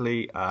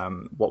directly?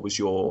 What was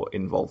your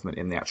involvement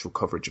in the actual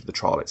coverage of the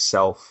trial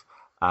itself,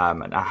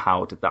 and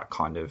how did that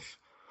kind of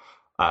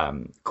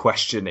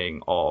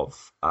questioning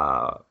of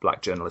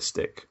Black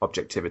journalistic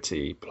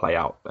objectivity play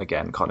out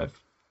again, kind of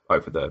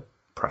over the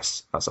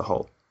press as a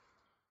whole?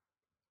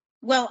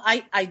 Well,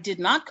 I did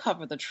not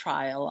cover the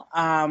trial.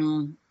 I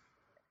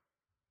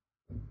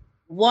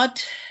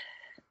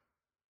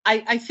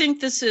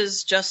think this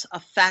is just a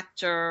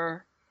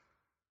factor,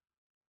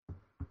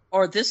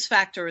 or this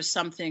factor is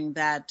something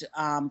that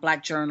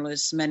Black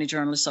journalists, many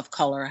journalists of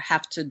color,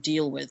 have to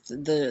deal with,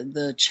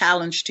 the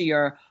challenge to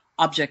your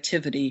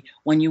objectivity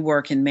when you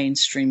work in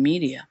mainstream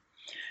media.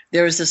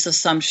 There is this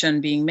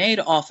assumption being made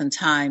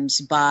oftentimes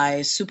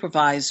by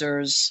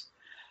supervisors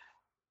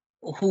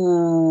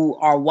who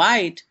are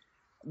white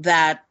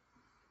that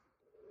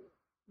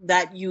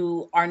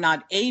you are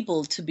not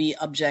able to be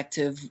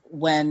objective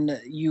when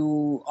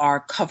you are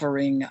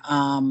covering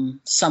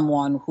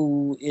someone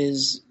who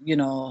is,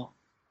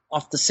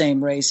 of the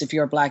same race. If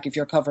you're Black, if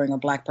you're covering a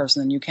Black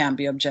person, then you can't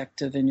be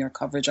objective in your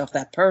coverage of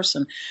that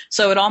person.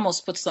 So it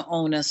almost puts the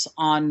onus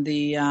on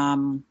the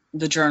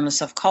the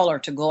journalists of color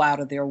to go out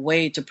of their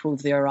way to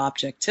prove their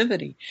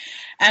objectivity.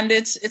 And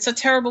it's a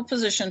terrible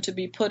position to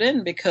be put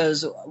in,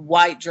 because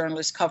white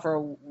journalists cover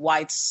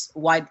white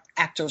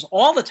actors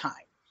all the time.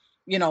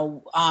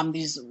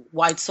 These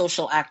white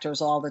social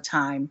actors all the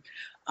time,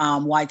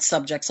 white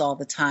subjects all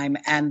the time,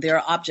 and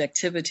their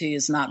objectivity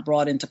is not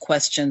brought into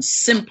question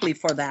simply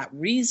for that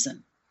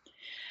reason.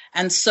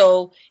 And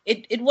so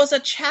it was a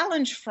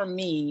challenge for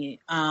me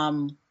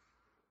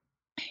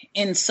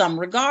in some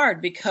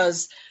regard,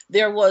 because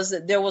there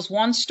was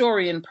one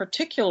story in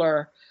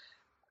particular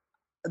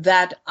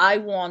that I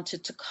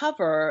wanted to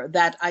cover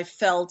that I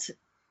felt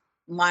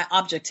my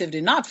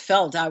objectivity,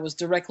 I was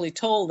directly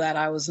told that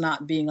I was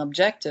not being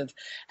objective.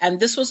 And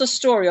this was a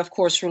story, of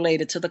course,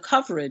 related to the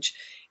coverage.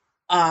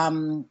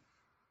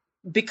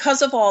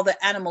 Because of all the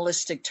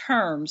animalistic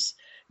terms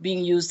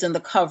being used in the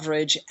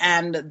coverage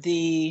and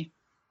the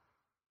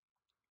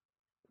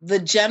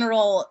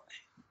general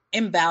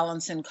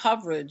imbalance in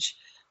coverage,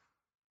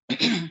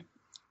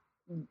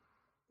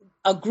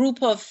 a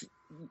group of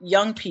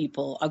young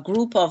people, a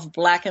group of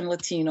Black and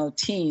Latino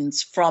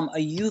teens from a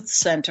youth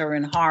center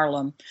in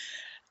Harlem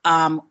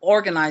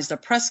organized a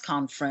press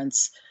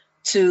conference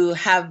to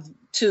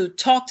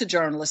talk to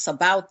journalists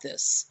about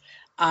this,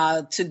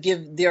 to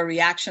give their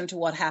reaction to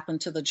what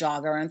happened to the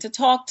jogger, and to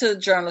talk to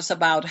journalists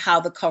about how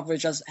the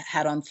coverage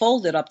had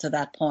unfolded up to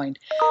that point.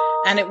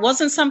 And it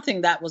wasn't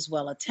something that was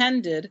well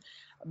attended,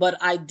 but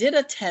I did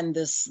attend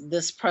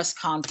this press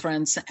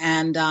conference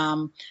and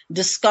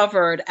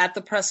discovered at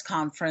the press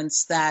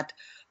conference that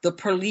the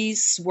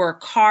police were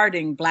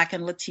carding Black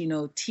and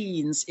Latino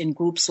teens in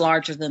groups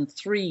larger than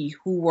 3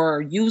 who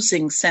were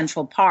using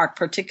Central Park,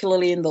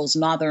 particularly in those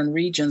northern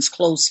regions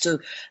close to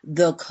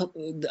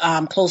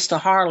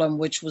Harlem,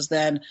 which was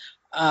then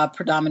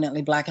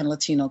predominantly Black and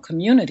Latino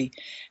community.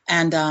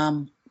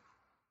 And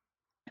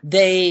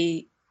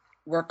they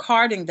were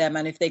carding them,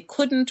 and if they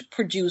couldn't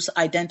produce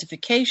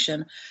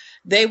identification,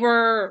 they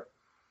were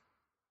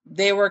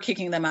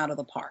kicking them out of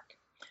the park.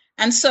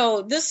 And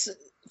so this,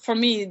 for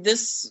me,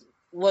 this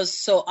was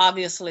so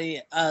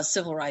obviously a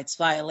civil rights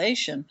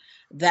violation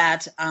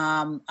that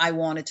I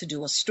wanted to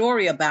do a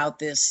story about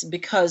this,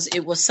 because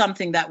it was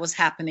something that was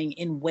happening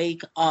in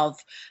wake of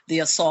the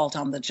assault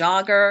on the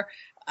jogger,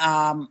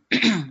 and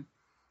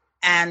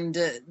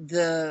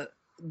the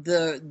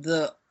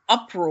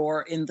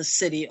uproar in the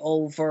city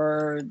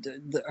over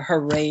her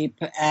rape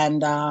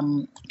and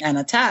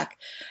attack.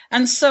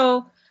 And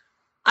so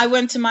I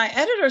went to my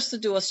editors to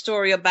do a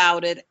story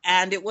about it,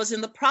 and it was in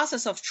the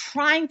process of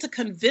trying to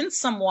convince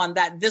someone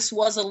that this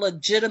was a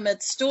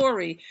legitimate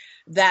story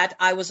that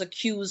I was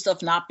accused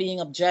of not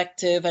being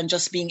objective and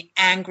just being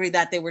angry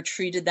that they were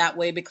treated that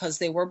way because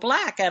they were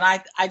Black. And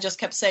I just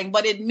kept saying,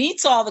 but it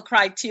meets all the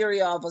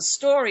criteria of a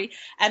story,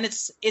 and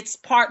it's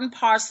part and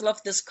parcel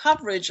of this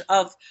coverage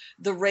of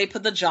the rape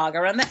of the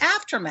jogger and the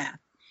aftermath.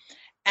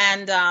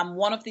 And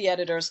one of the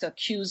editors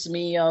accused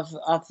me of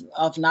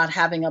not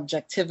having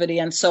objectivity.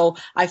 And so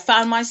I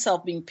found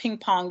myself being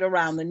ping-ponged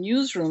around the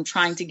newsroom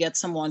trying to get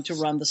someone to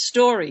run the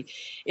story.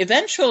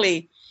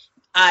 Eventually,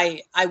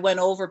 I went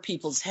over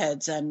people's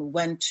heads and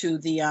went to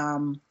the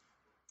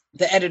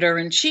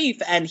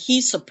editor-in-chief, and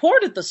he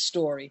supported the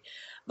story.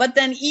 But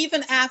then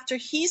even after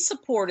he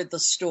supported the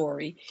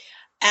story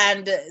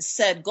and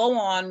said, go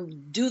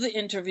on, do the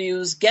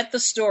interviews, get the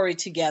story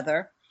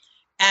together,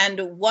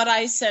 and what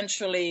I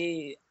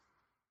essentially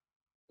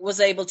was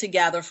able to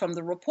gather from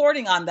the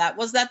reporting on that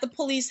was that the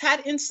police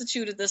had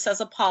instituted this as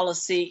a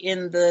policy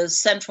in the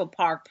Central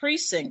Park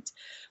precinct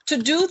to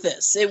do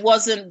this. It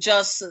wasn't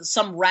just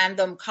some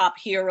random cop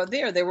here or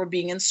there. They were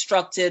being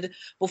instructed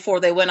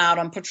before they went out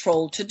on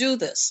patrol to do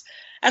this.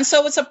 And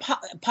so it's a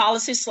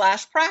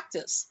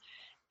policy/practice.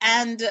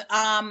 And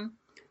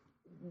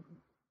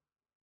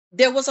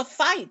there was a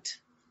fight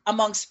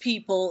amongst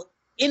people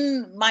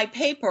in my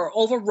paper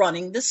over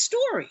running this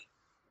story.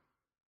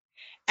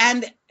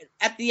 And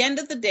at the end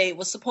of the day, it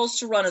was supposed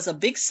to run as a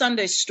big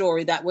Sunday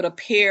story that would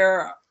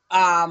appear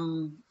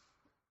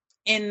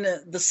in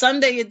the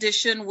Sunday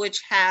edition,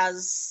 which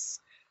has,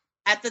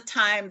 at the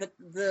time,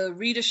 the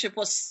readership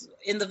was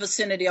in the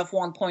vicinity of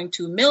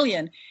 1.2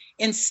 million.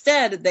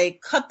 Instead, they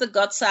cut the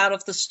guts out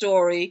of the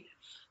story,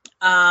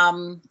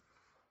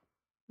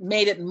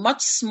 made it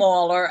much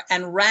smaller,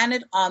 and ran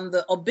it on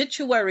the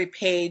obituary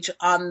page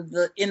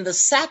in the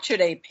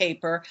Saturday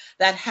paper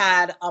that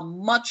had a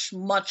much,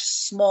 much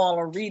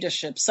smaller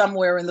readership,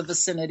 somewhere in the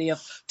vicinity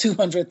of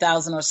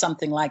 200,000 or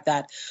something like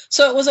that.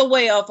 So it was a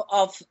way of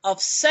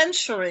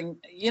censoring,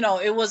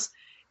 it was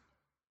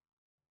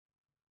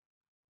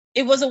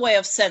a way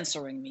of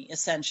censoring me,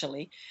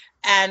 essentially.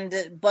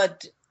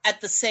 But at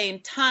the same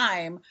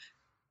time,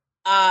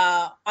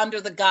 under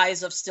the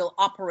guise of still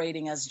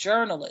operating as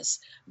journalists.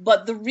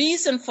 But the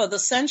reason for the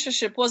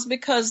censorship was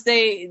because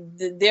there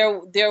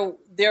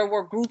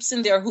were groups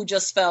in there who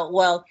just felt,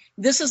 well,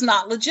 this is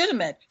not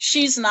legitimate.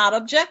 She's not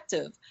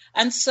objective.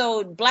 And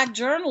so Black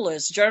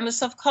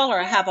journalists of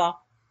color, have a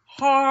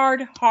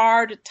hard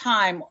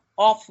time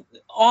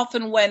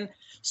often when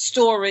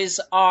stories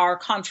are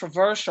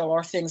controversial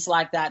or things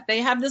like that.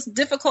 They have this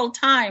difficult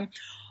time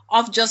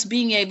of just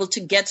being able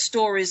to get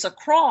stories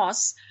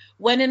across,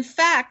 when in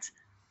fact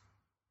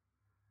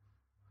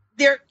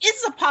there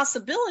is a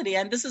possibility,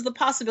 and this is the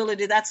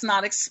possibility that's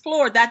not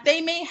explored, that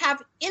they may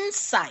have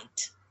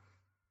insight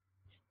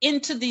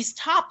into these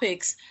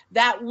topics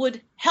that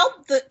would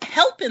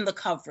help in the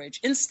coverage.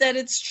 Instead,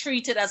 it's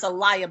treated as a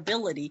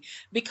liability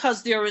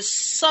because there is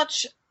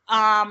such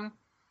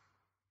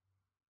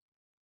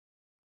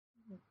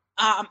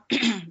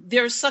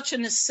there's such a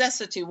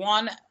necessity.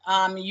 One,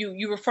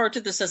 you refer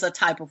to this as a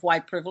type of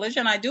white privilege,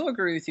 and I do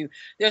agree with you.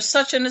 There's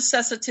such a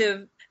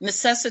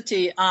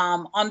necessity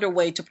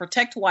underway to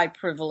protect white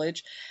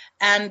privilege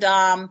and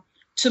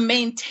to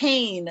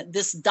maintain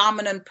this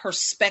dominant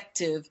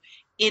perspective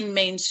in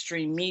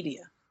mainstream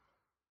media.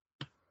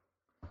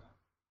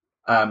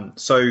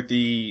 So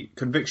the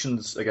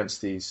convictions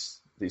against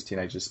these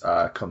teenagers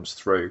comes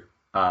through,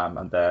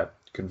 and they're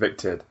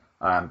convicted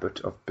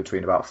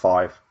between about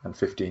 5 and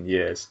 15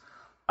 years,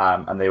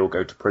 and they all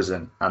go to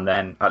prison. And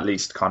then, at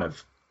least kind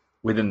of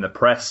within the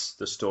press,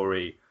 the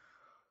story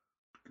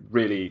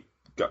really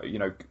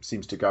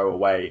seems to go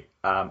away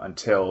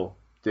until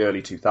the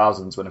early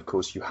 2000s, when of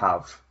course you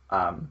have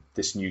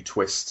this new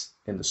twist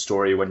in the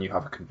story, when you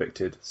have a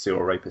convicted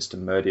serial rapist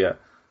and murderer,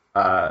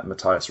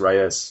 Matias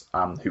Reyes,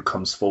 who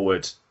comes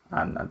forward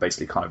and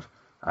basically kind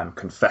of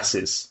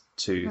confesses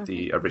to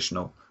the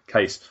original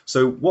case.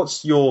 So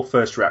what's your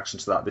first reaction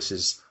to that? This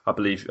is, I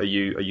believe, are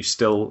you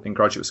still in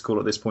graduate school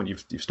at this point?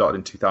 You've started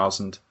in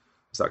 2000,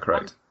 is that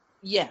correct?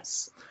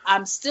 Yes,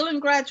 I'm still in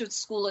graduate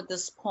school at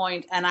this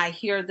point, and I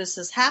hear this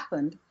has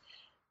happened,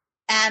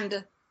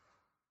 and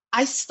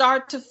I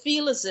start to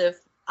feel as if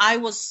I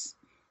was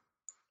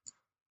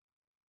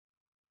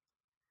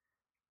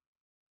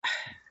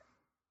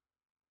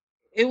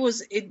it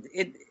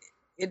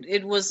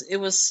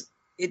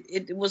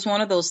was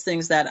one of those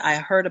things that I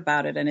heard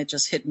about it and it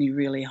just hit me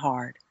really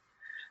hard,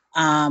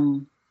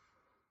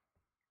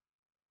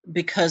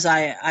 because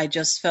I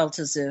just felt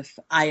as if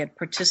I had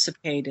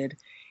participated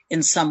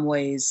in some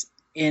ways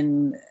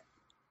in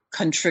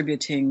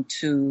contributing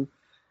to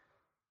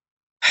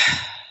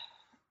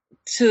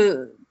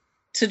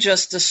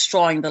just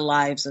destroying the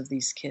lives of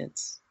these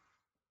kids.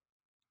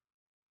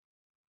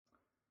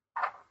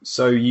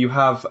 So you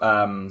have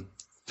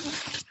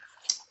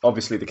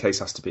obviously the case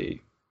has to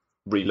be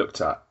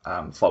re-looked at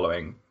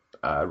following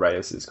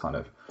Reyes's kind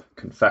of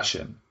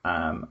confession,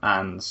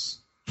 and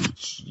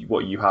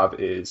what you have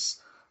is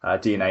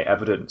DNA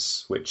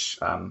evidence which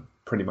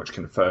pretty much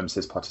confirms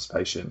his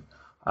participation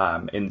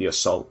in the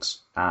assault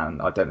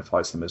and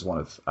identifies him as one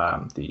of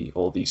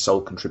the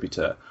sole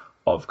contributor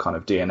of kind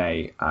of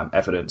DNA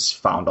evidence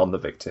found on the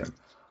victim,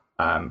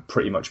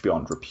 pretty much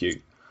beyond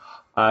repute.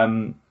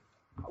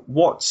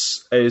 What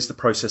is the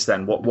process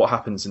then? What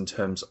happens in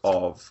terms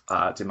of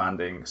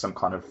demanding some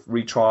kind of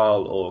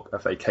retrial or a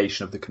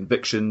vacation of the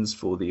convictions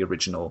for the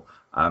original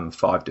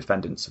 5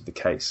 defendants of the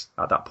case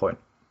at that point?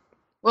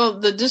 Well,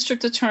 the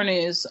district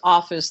attorney's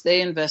office,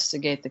 they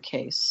investigate the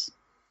case.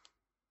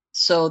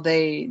 So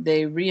they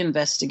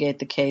reinvestigate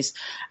the case,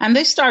 and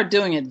they start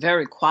doing it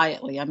very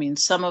quietly. I mean,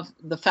 some of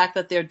the fact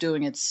that they're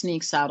doing it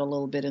sneaks out a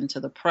little bit into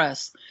the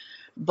press.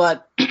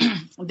 But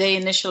they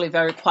initially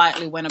very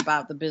quietly went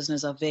about the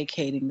business of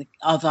re-examining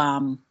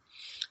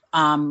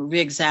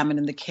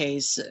the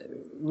case,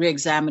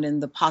 re-examining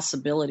the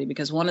possibility.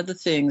 Because one of the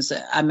things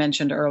I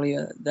mentioned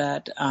earlier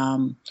that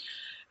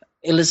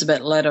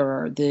Elizabeth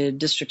Lederer, the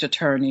district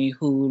attorney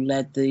who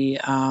led the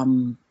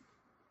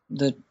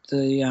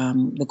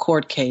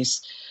court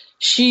case,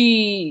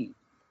 she,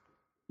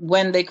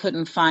 when they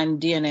couldn't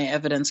find DNA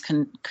evidence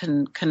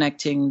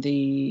connecting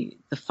the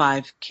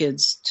 5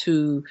 kids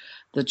to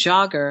the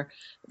jogger,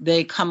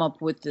 they come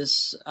up with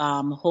this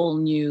whole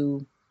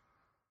new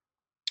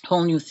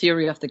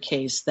theory of the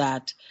case,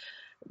 that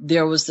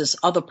there was this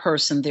other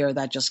person there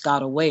that just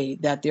got away,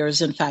 that there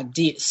is in fact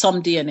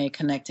some DNA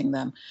connecting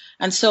them.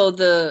 And so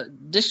the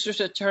district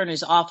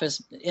attorney's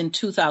office in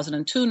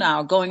 2002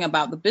 now going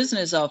about the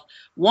business of,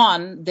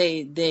 one,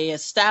 they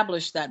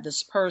established that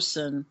this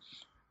person,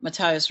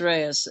 Matias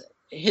Reyes,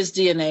 his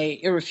DNA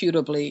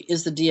irrefutably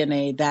is the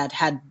DNA that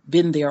had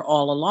been there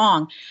all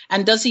along.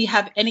 And does he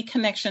have any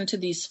connection to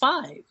these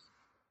 5?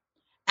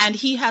 And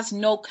he has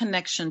no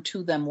connection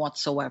to them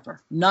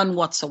whatsoever, none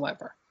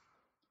whatsoever.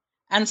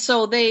 And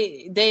so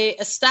they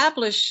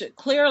establish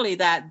clearly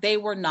that they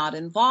were not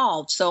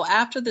involved. So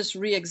after this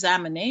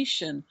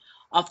re-examination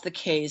of the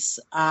case,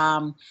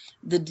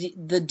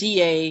 the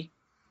DA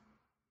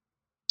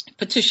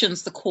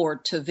petitions the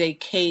court to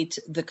vacate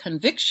the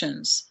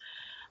convictions,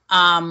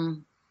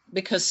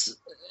 because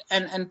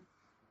and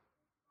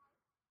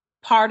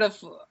part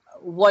of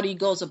what he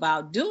goes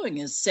about doing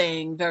is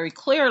saying very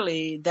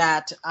clearly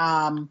that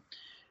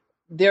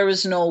there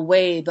is no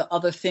way the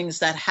other things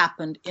that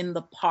happened in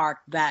the park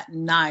that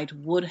night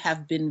would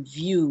have been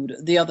viewed.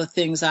 The other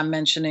things I'm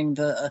mentioning,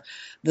 the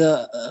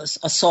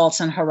assaults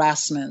and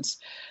harassments,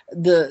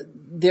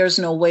 there's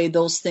no way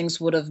those things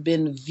would have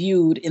been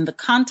viewed in the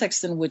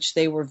context in which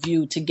they were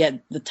viewed to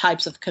get the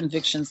types of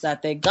convictions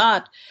that they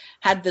got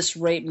had this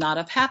rape not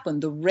have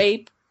happened. The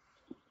rape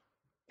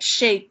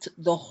shaped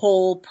the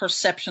whole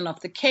perception of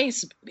the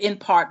case, in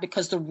part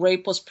because the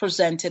rape was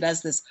presented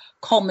as this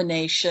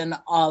culmination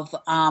of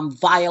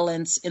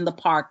violence in the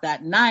park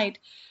that night,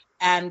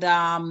 and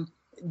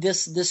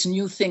this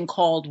new thing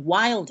called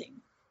wilding.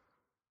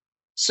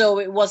 So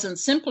it wasn't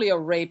simply a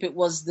rape, it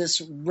was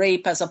this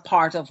rape as a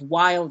part of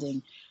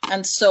wilding.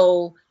 And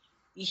so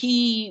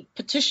he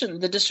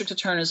petitioned, the district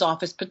attorney's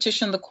office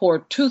petitioned the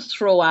court to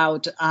throw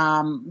out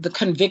the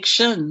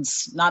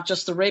convictions, not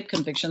just the rape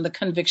conviction, the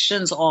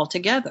convictions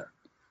altogether.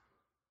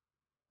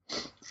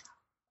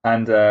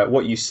 And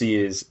what you see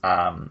is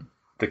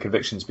the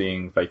convictions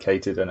being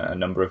vacated, and a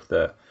number of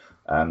the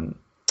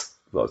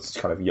it's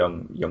kind of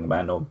young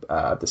men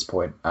at this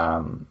point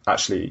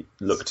actually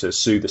look to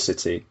sue the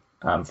city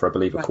for, I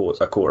believe, a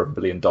quarter of $1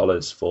 billion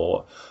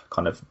for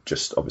kind of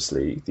just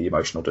obviously the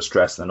emotional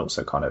distress, and then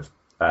also kind of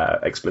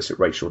explicit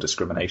racial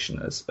discrimination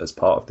as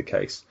part of the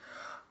case.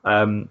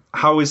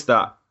 How is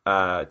that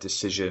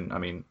decision? I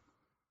mean,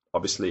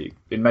 obviously,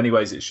 in many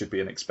ways, it should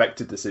be an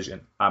expected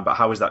decision, but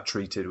how is that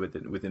treated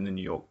within the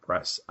New York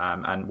press?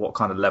 And what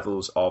kind of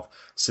levels of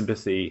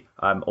sympathy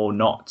or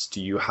not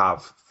do you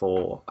have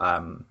for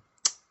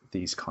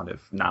these kind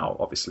of now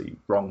obviously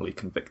wrongly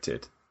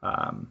convicted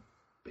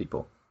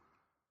people?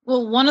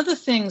 Well, one of the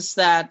things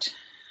that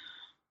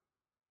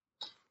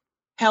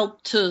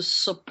helped to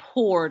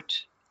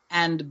support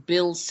and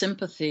build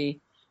sympathy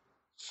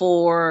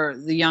for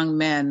the young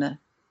men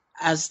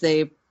as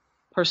they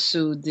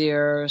pursued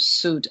their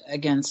suit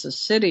against the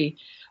city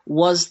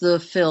was the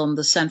film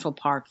The Central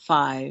Park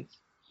Five,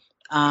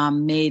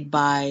 made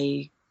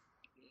by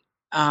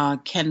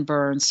Ken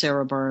Burns,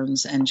 Sarah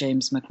Burns, and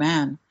James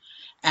McMahon.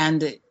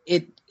 And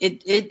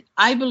it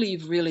I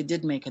believe really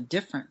did make a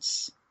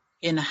difference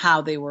in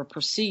how they were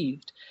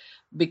perceived,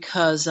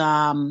 because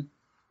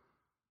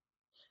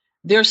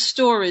their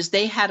stories,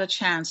 they had a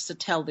chance to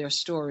tell their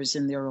stories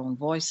in their own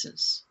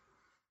voices.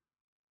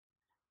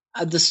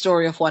 The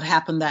story of what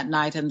happened that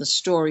night, and the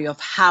story of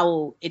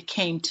how it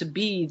came to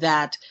be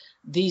that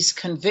these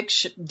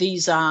confessions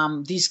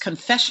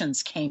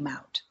came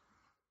out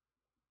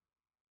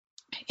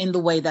in the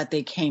way that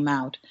they came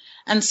out.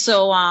 And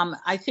so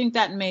I think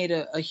that made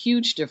a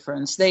huge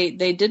difference. They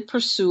did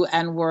pursue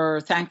and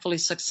were thankfully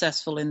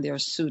successful in their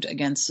suit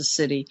against the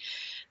city.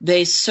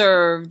 They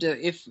served,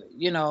 if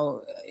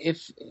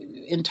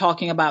in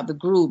talking about the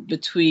group,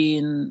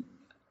 between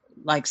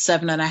like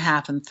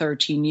 7.5 and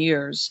 13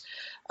 years,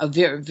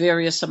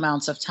 various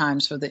amounts of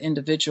times for the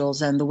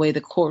individuals. And the way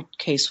the court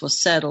case was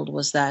settled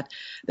was that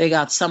they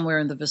got somewhere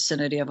in the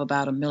vicinity of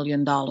about $1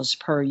 million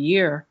per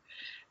year.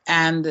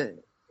 And,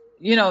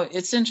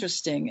 it's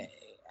interesting.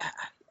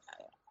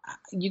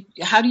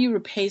 How do you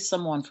repay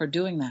someone for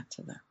doing that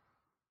to them?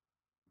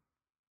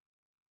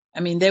 I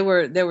mean, they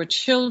were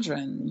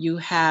children. You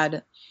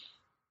had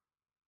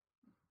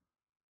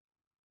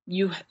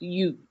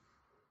the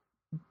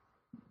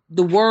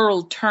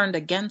world turned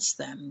against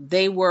them.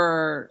 They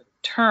were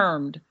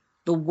termed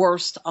the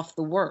worst of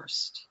the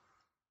worst.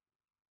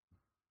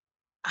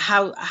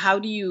 How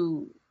do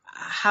you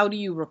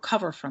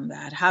recover from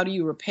that? How do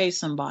you repay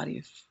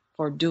somebody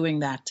for doing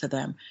that to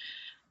them?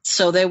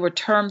 So they were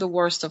termed the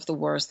worst of the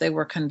worst. They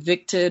were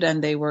convicted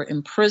and they were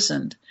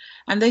imprisoned,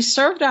 and they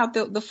served out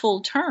the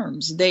full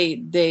terms.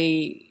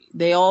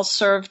 They all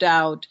served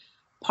out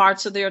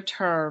parts of their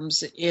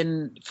terms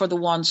for the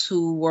ones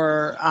who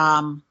were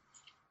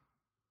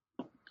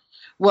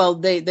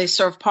they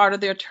served part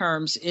of their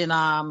terms in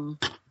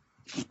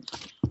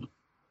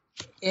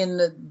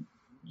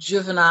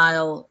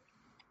juvenile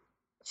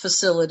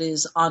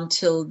facilities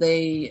until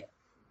they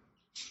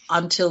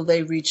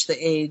reached the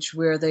age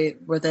where they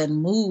were then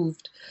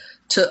moved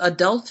to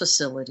adult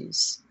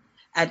facilities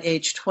at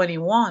age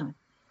 21.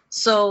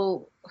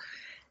 So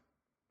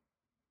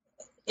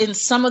in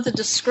some of the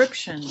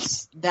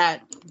descriptions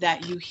that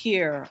you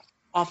hear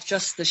of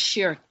just the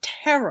sheer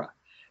terror,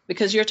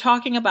 because you're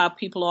talking about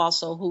people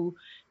also who,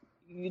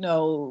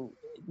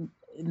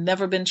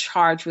 never been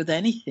charged with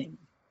anything,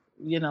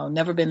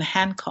 never been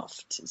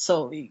handcuffed.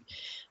 So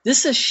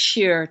this is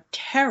sheer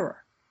terror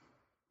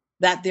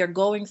that they're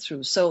going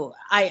through. So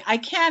I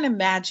can't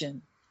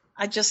imagine.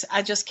 I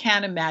just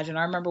can't imagine.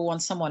 I remember when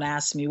someone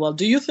asked me, well,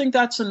 do you think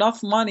that's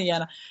enough money?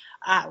 And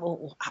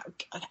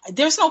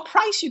there's no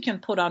price you can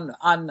put on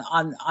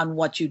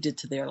what you did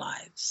to their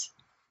lives,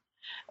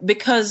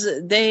 because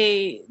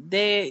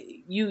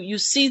you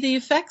see the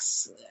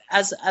effects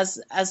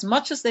as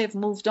much as they've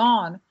moved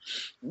on.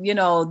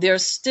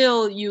 There's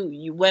still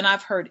you when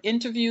I've heard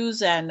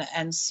interviews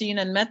and seen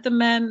and met the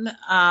men,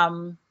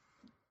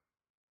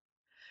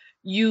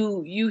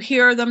 you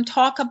hear them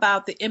talk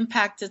about the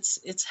impact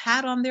it's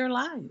had on their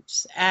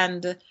lives.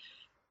 And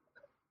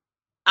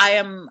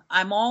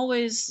I'm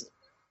always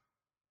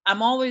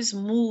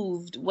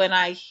moved when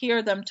I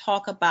hear them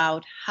talk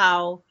about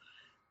how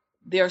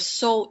they're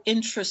so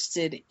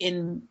interested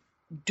in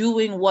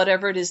doing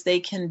whatever it is they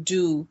can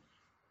do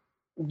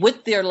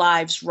with their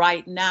lives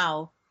right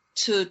now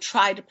to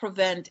try to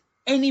prevent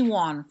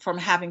anyone from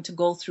having to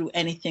go through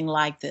anything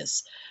like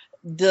this.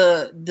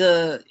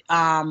 The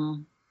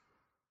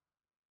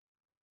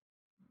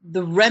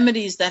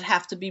remedies that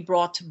have to be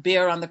brought to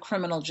bear on the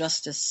criminal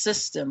justice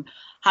system,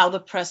 how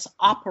the press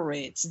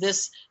operates,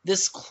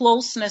 this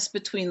closeness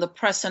between the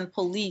press and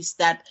police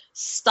that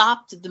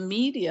stopped the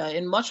media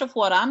in much of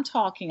what I'm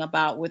talking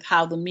about with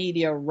how the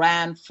media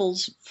ran full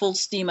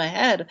steam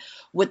ahead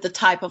with the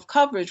type of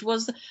coverage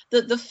was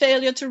the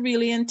failure to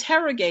really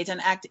interrogate and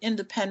act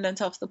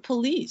independent of the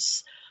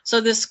police.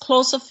 So this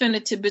close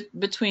affinity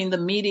between the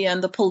media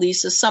and the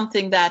police is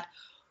something that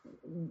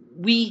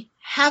we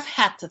have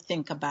had to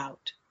think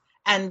about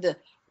and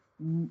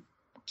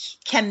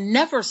can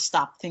never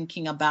stop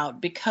thinking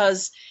about,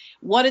 because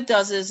what it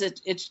does is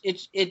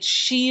it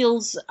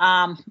shields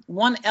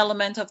one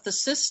element of the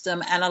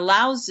system and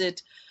allows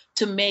it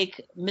to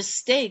make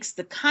mistakes,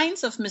 the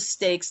kinds of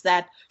mistakes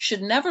that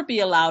should never be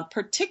allowed,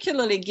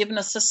 particularly given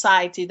a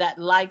society that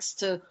likes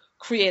to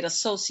create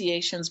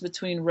associations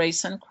between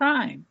race and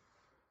crime.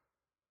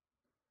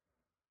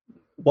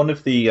 One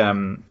of the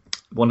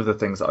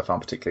things that I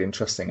found particularly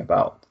interesting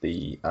about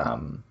the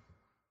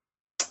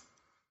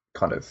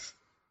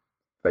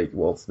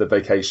the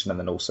vacation and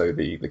then also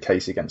the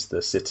case against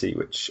the city,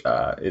 which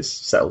is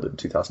settled in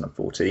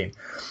 2014,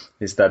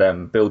 is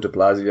that Bill de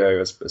Blasio,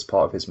 as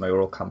part of his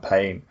mayoral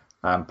campaign,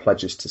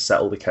 pledges to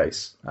settle the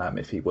case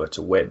if he were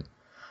to win.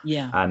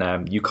 Yeah.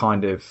 And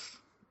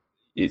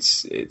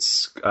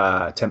it's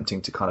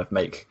tempting to kind of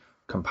make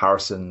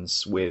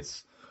comparisons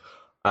with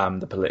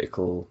the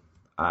political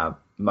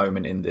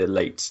moment in the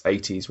late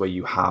 80s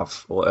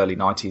or early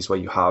 90s where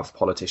you have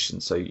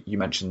politicians. So you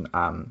mentioned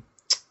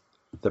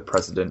the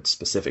president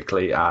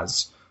specifically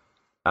as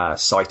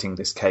citing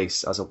this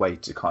case as a way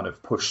to kind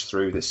of push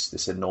through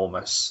this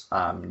enormous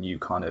new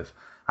kind of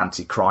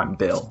anti-crime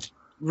bill.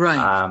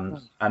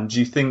 Right. And do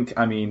you think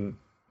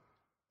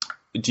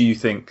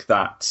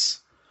that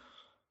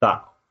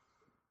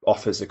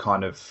offers a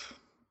kind of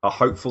a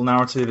hopeful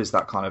narrative? Is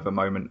that kind of a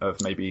moment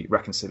of maybe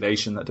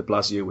reconciliation that de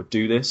Blasio would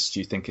do this? Do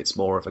you think it's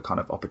more of a kind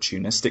of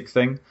opportunistic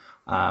thing,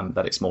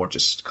 that it's more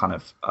just kind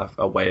of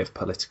a way of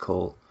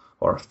political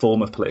or a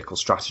form of political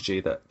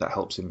strategy that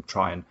helps him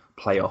try and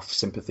play off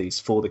sympathies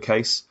for the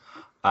case?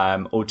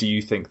 Or do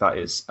you think that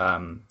is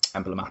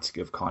emblematic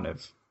of kind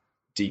of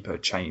deeper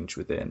change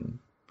within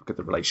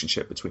the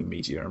relationship between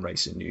media and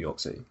race in New York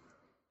City?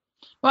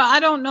 Well, I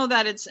don't know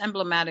that it's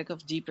emblematic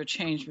of deeper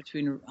change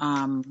between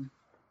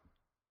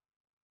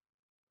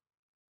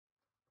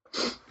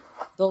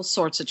those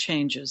sorts of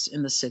changes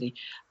in the city.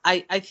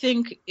 I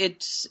think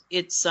it's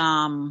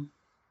a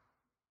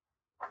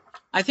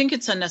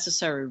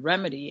necessary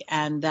remedy,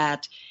 and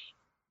that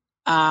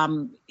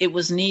it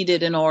was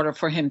needed in order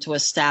for him to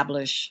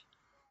establish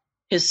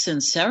his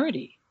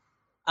sincerity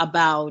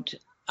about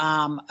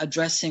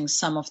addressing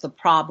some of the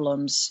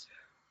problems,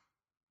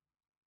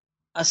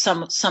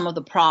 some of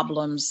the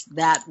problems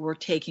that were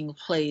taking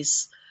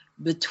place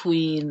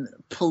between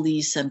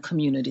police and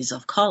communities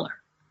of color.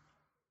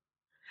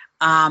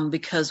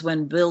 Because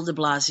when Bill de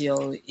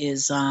Blasio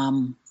is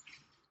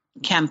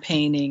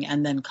campaigning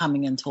and then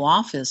coming into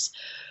office,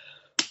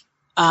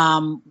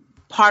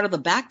 part of the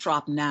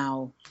backdrop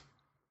now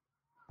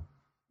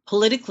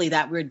politically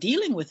that we're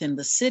dealing with in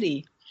the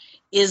city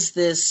is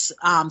this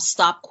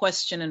stop,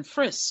 question, and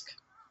frisk.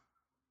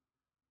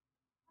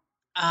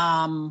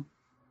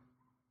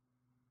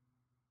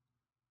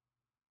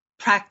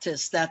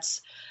 Practice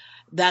that's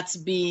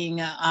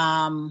being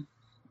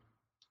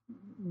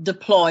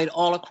deployed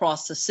all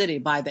across the city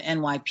by the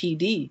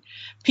NYPD.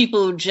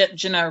 People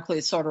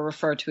generically sort of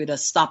refer to it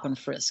as stop and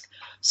frisk.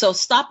 So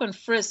stop and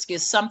frisk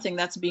is something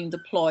that's being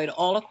deployed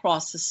all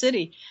across the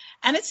city,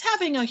 and it's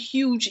having a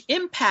huge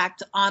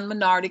impact on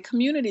minority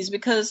communities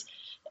because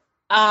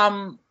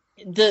the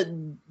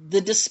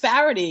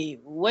disparity,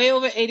 way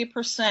over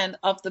 80%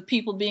 of the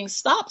people being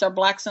stopped are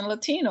Blacks and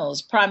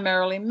Latinos,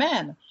 primarily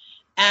men.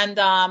 And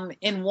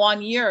in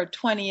 1 year,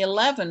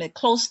 2011,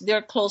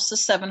 they're close to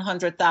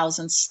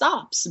 700,000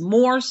 stops.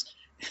 More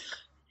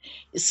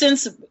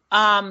since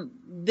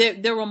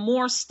there were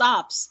more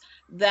stops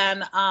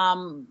than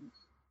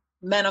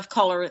men of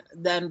color,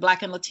 than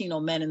Black and Latino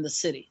men in the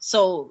city.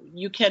 So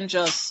you can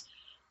just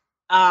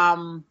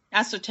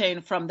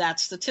ascertain from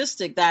that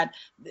statistic that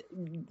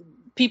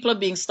people are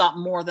being stopped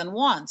more than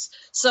once.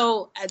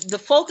 So the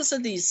focus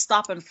of these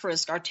stop and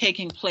frisk are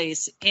taking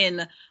place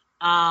in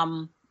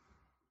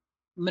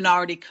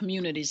minority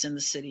communities in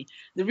the city.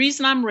 The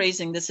reason I'm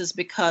raising this is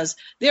because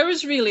there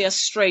is really a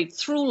straight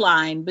through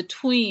line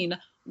between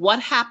what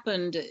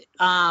happened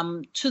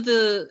to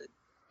the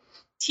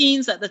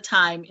teens at the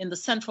time in the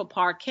Central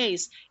Park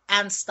case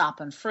and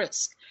stop and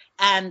frisk.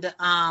 And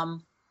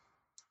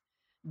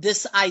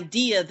this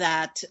idea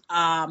that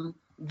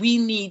we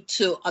need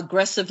to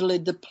aggressively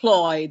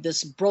deploy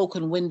this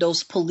broken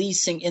windows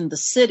policing in the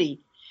city,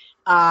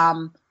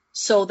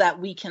 so that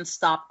we can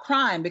stop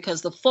crime,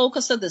 because the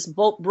focus of this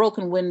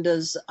broken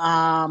windows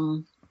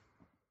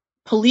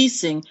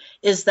policing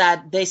is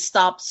that they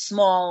stop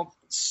small,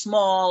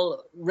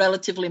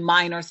 relatively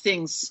minor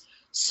things,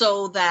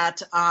 so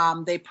that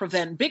they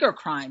prevent bigger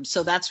crimes.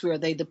 So that's where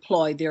they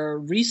deploy their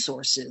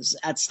resources,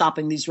 at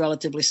stopping these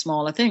relatively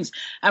smaller things.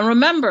 And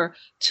remember,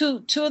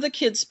 two of the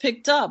kids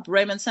picked up,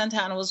 Raymond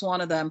Santana was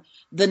one of them,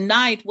 the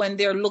night when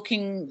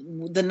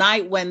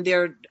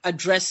they're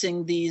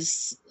addressing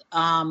these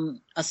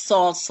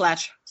assault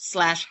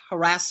slash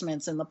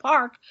harassments in the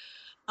park.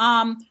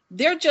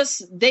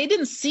 They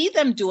didn't see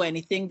them do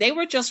anything. They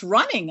were just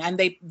running, and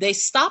they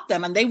stopped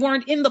them, and they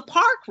weren't in the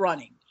park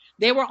running.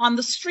 They were on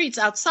the streets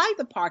outside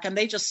the park, and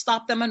they just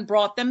stopped them and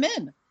brought them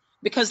in,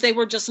 because they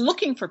were just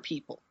looking for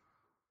people.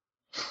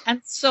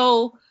 And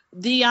so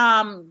the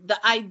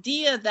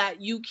idea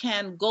that you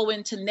can go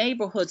into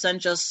neighborhoods and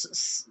just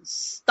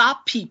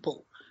stop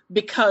people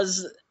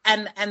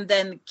and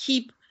then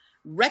keep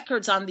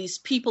records on these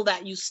people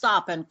that you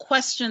stop and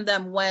question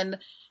them when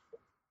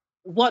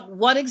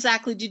what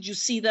exactly did you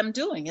see them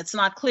doing? It's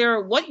not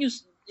clear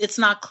it's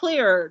not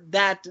clear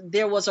that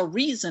there was a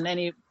reason,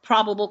 any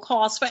probable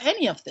cause for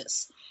any of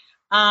this.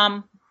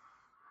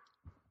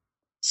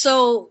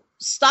 So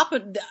stop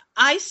it.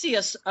 I see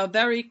a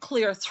very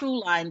clear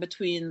through line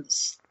between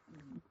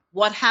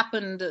what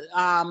happened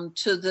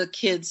to the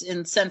kids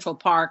in Central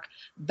Park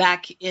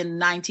back in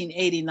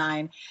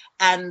 1989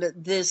 and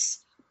this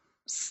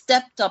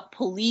stepped up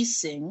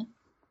policing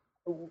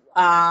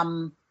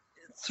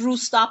through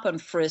stop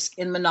and frisk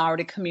in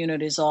minority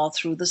communities all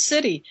through the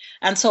city.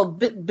 And so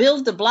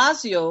Bill de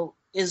Blasio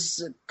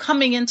is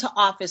coming into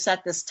office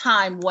at this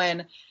time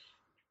when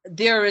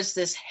there is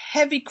this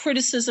heavy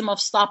criticism of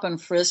stop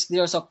and frisk.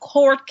 There's a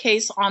court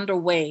case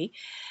underway.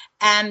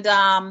 And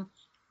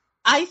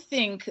I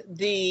think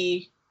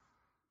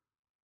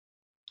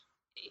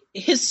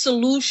his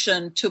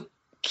solution to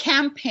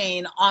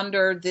campaign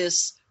under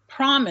this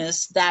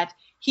promise that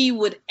he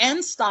would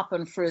end stop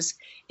and frisk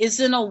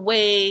is in a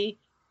way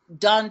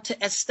done to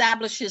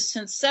establish his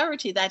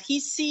sincerity, that he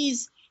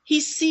sees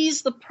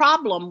the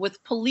problem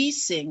with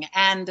policing,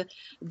 and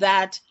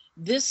that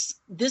this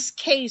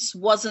case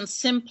wasn't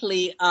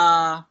simply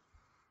an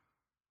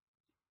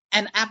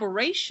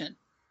aberration,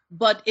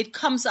 but it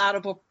comes out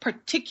of a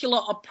particular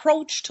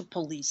approach to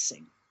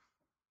policing.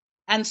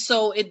 And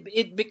so it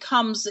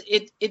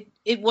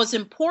was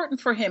important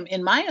for him,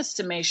 in my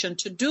estimation,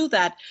 to do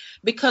that,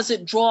 because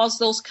it draws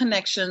those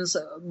connections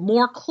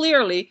more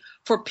clearly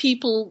for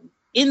people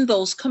in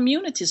those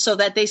communities, so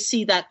that they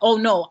see that, oh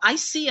no, I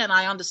see and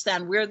I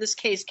understand where this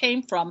case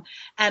came from,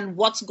 and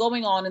what's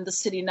going on in the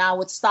city now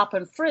with stop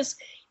and frisk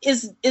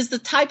is the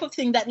type of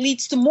thing that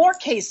leads to more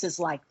cases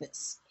like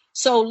this.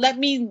 So let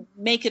me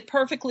make it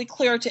perfectly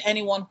clear to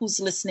anyone who's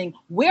listening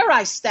where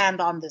I stand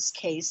on this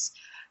case,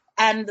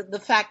 and the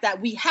fact that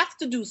we have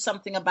to do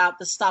something about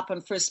the stop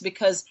and frisk,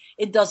 because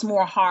it does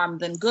more harm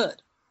than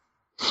good.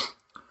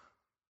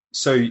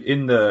 So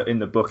in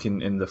the book,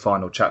 in the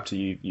final chapter,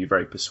 you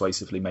very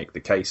persuasively make the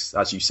case,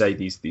 as you say,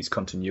 these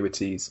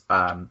continuities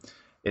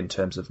in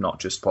terms of not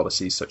just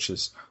policies such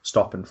as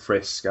stop and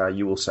frisk.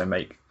 You also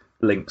make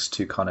links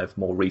to kind of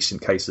more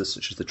recent cases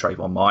such as the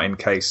Trayvon Martin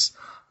case.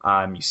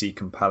 You see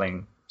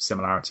compelling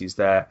similarities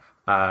there,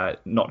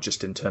 not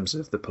just in terms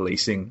of the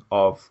policing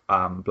of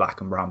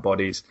black and brown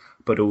bodies,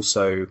 but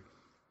also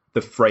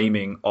the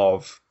framing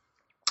of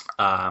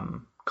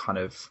kind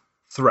of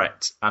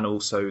threat, and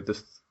also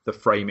the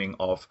framing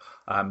of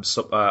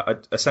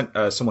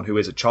someone who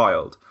is a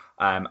child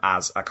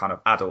as a kind of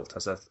adult,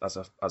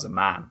 as a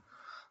man.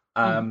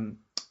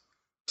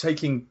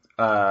 Taking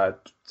the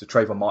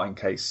Trayvon Martin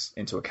case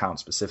into account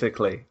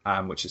specifically,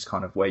 which is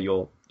kind of where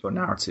your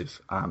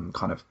narrative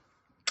kind of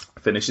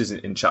finishes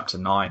in chapter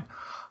 9.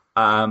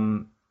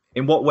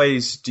 In what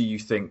ways do you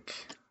think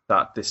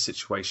that this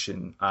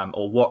situation,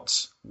 or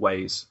what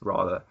ways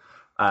rather,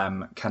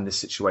 can this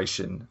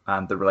situation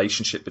and the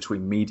relationship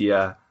between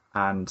media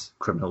and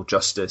criminal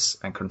justice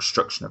and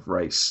construction of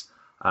race,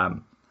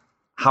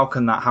 how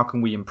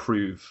can we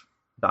improve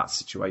that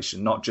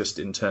situation, not just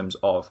in terms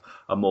of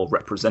a more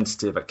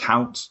representative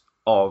account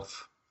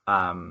of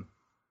kind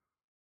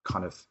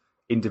of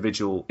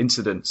individual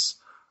incidents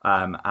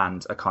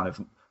and a kind of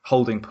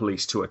holding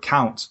police to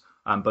account,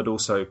 but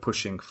also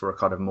pushing for a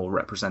kind of more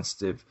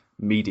representative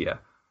media,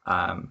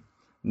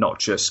 not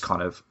just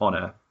kind of on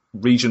a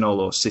regional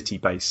or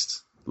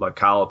city-based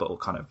locale, but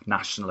kind of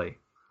nationally?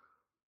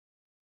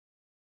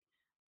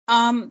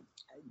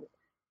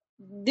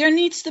 There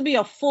needs to be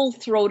a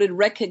full-throated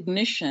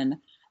recognition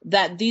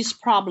that these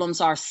problems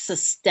are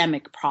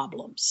systemic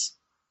problems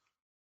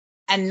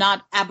and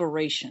not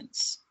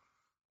aberrations.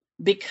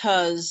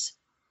 Because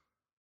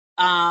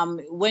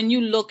when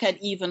you look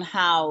at even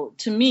how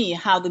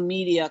the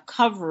media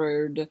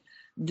covered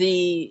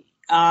the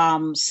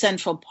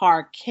Central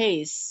Park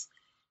case,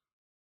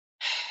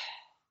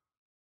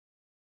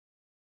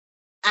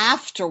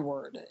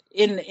 afterward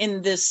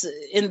in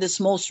this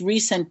most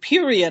recent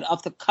period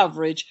of the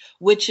coverage,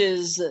 which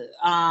is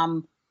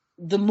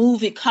the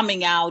movie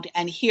coming out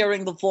and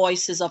hearing the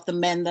voices of the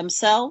men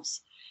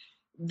themselves,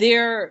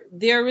 there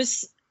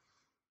is,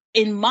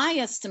 in my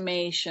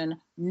estimation,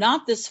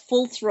 not this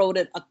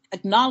full-throated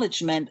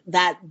acknowledgement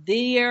that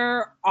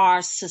there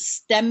are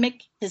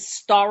systemic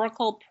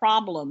historical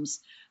problems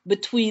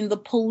between the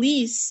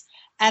police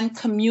and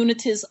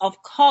communities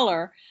of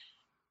color.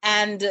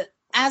 And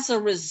as a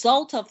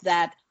result of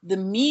that, the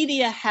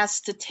media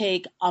has to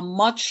take a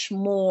much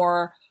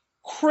more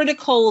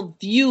critical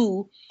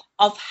view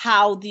of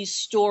how these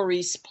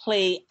stories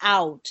play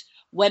out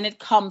when it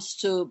comes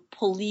to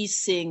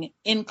policing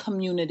in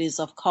communities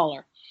of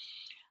color.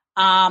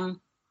 I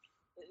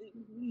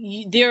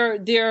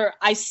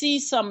see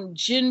some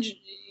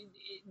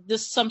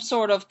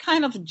sort of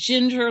kind of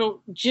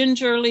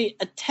gingerly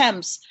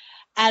attempts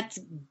at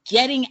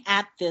getting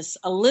at this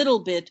a little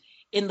bit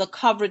in the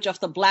coverage of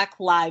the Black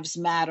Lives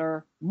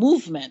Matter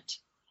movement,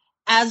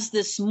 as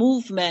this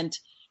movement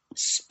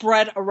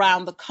spread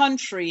around the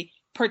country,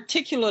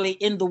 particularly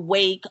in the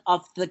wake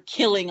of the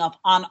killing of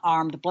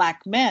unarmed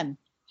Black men.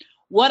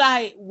 What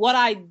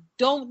I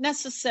don't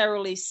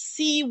necessarily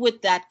see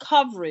with that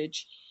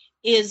coverage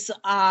is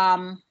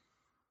a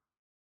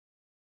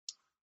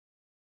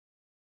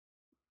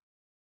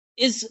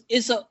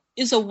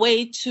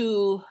way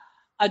to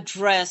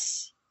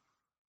address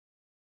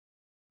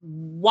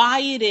why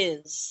it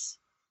is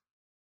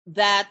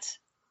that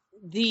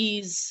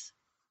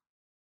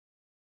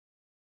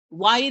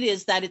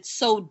it's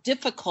so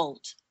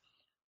difficult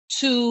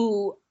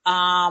to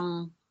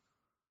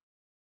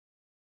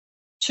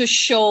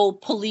show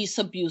police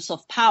abuse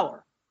of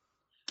power.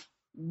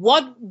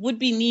 What would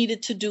be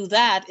needed to do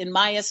that, in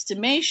my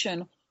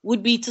estimation,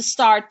 would be to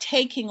start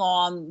taking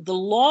on the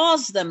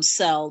laws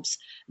themselves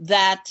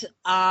that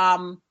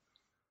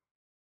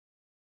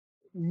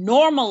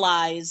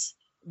normalize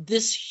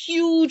this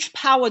huge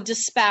power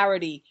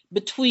disparity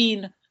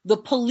between the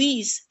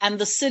police and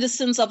the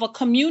citizens of a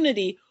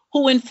community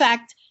who, in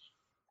fact,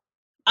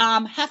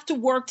 have to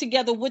work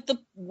together with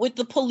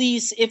the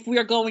police if we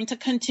are going to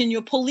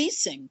continue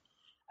policing.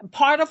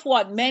 Part of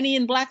what many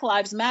in Black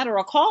Lives Matter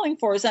are calling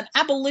for is an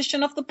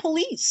abolition of the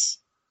police,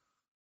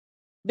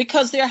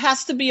 because there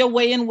has to be a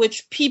way in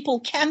which people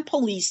can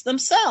police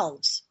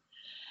themselves.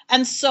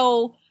 And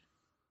so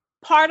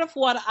part of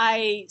what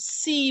I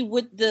see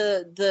with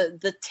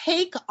the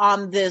take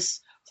on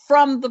this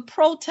from the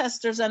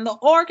protesters and the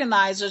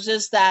organizers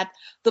is that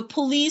the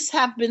police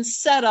have been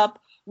set up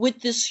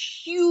with this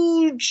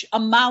huge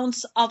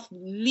amounts of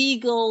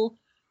legal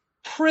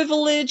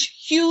privilege,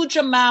 huge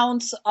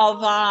amounts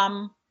of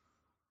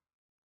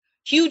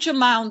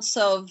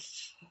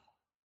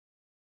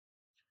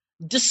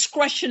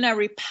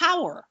discretionary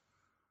power,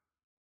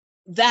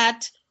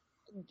 that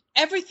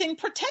everything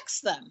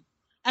protects them.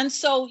 And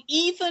so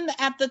even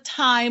at the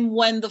time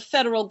when the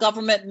federal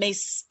government may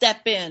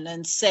step in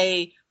and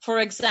say, for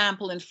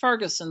example, in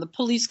Ferguson, the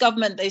police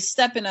government, they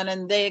step in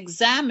and they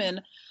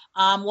examine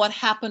what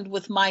happened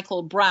with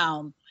Michael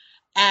Brown.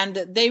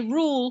 And they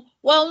rule,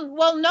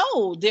 well,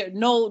 no,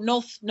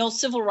 no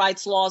civil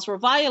rights laws were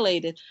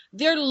violated.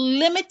 There are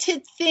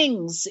limited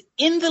things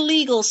in the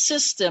legal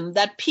system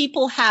that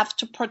people have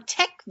to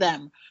protect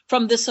them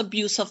from this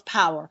abuse of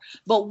power.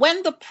 But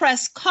when the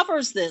press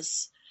covers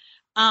this,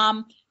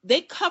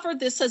 they cover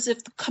this as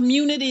if the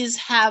communities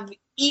have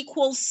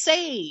equal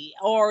say,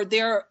 or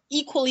they're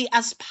equally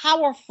as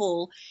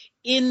powerful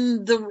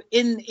in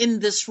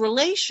this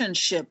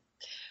relationship.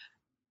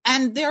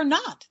 And they're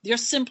not. They're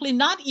simply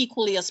not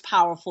equally as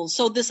powerful.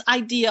 So this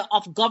idea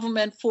of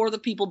government for the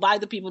people, by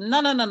the people,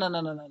 no.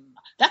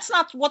 That's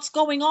not what's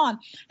going on.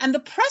 And the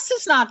press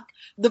is not.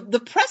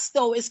 The press,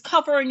 though, is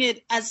covering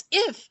it as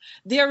if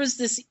there is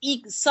this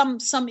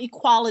some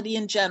equality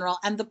in general.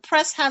 And the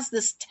press has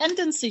this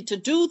tendency to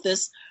do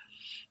this.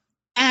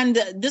 And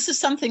this is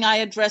something I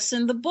address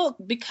in the book,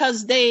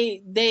 because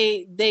they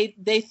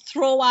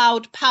throw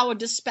out power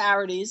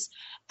disparities.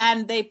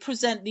 And they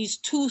present these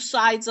two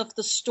sides of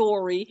the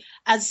story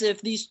as if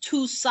these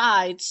two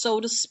sides, so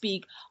to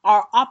speak,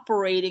 are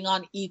operating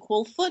on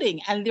equal footing.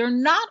 And they're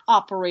not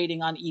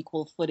operating on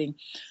equal footing.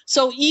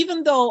 So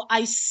even though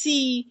I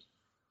see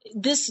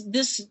this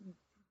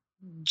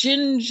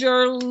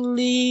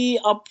gingerly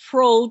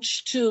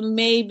approach to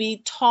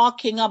maybe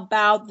talking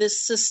about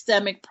this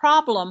systemic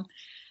problem,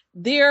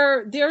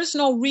 there's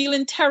no real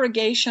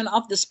interrogation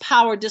of this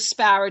power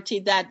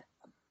disparity that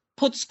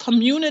puts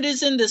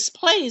communities in this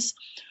place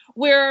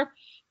where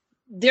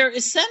they're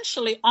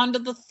essentially under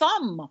the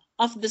thumb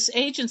of this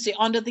agency,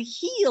 under the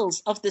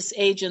heels of this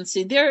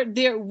agency.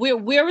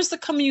 Where is the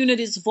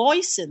community's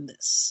voice in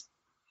this?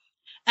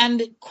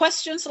 And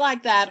questions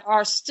like that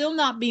are still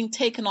not being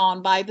taken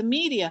on by the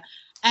media.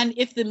 And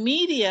if the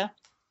media,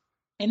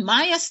 in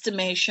my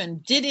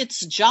estimation, did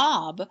its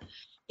job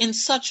in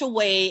such a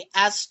way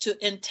as to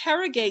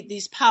interrogate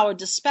these power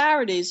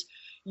disparities,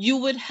 you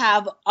would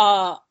have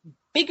a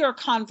bigger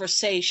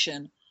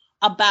conversation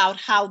about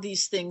how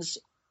these things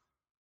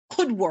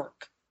could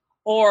work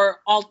or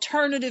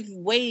alternative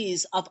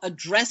ways of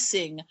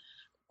addressing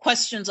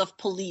questions of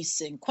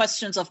policing,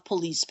 questions of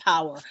police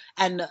power,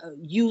 and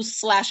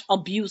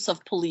use/abuse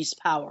of police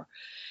power.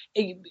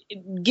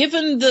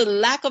 Given the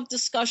lack of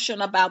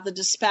discussion about the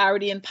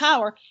disparity in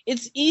power,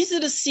 it's easy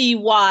to see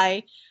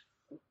why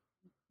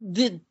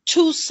the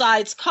two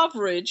sides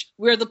coverage,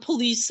 where the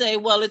police say,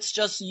 well, it's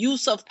just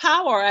use of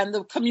power, and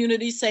the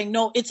community saying,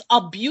 no, it's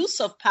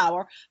abuse of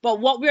power. But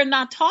what we're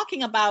not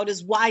talking about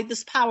is why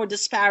this power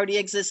disparity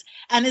exists,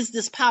 and is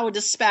this power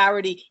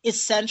disparity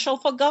essential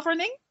for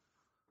governing?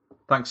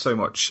 Thanks so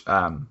much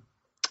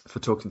for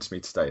talking to me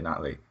today,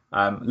 Natalie.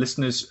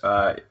 Listeners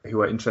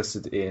who are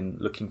interested in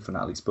looking for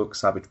Natalie's book,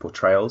 Savage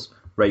Portrayals,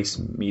 Race,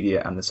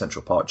 Media and the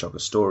Central Park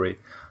Jogger Story,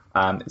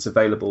 it's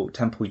available,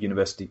 Temple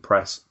University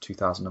Press,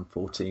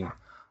 2014.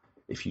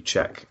 If you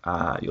check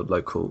your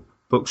local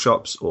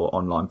bookshops or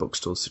online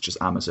bookstores such as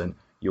Amazon,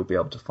 you'll be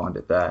able to find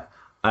it there.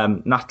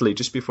 Natalie,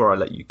 just before I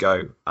let you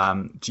go,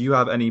 do you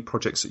have any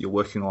projects that you're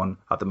working on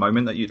at the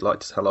moment that you'd like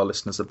to tell our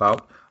listeners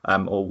about?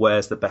 Or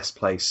where's the best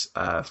place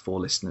for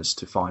listeners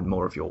to find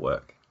more of your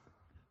work?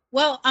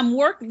 Well,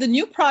 the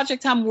new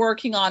project I'm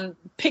working on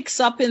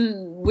picks up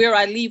in where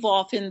I leave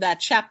off in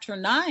that chapter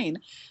 9.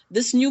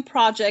 This new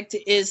project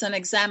is an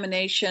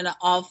examination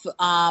of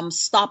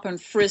stop and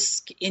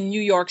frisk in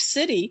New York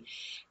City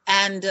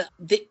and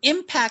the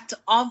impact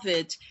of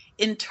it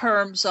in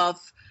terms of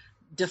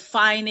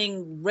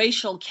defining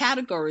racial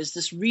categories,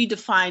 this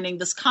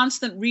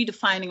constant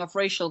redefining of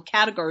racial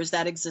categories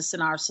that exist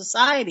in our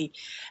society,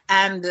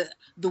 and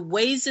the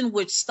ways in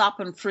which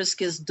stop and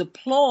frisk is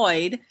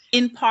deployed,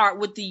 in part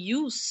with the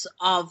use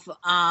of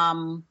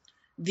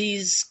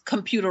these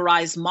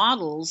computerized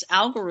models,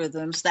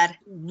 algorithms that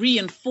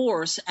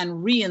reinforce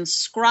and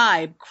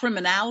reinscribe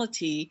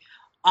criminality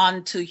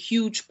onto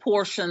huge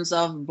portions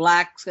of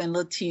Black and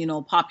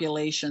Latino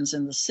populations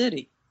in the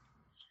city.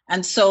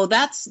 And so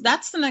that's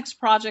the next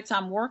project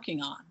I'm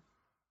working on.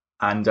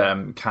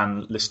 And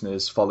can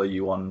listeners follow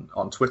you on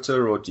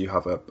Twitter, or do you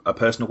have a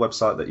personal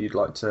website that you'd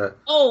like to?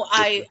 Oh,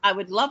 I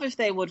would love if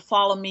they would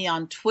follow me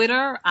on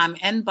Twitter. I'm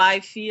N.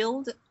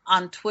 Byfield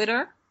on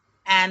Twitter.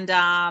 And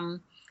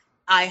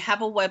I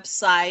have a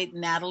website,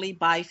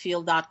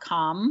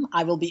 nataliebyfield.com.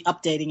 I will be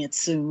updating it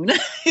soon.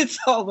 It's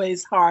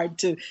always hard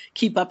to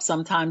keep up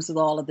sometimes with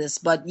all of this.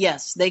 But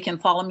yes, they can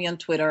follow me on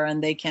Twitter,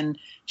 and they can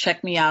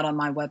check me out on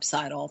my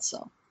website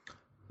also.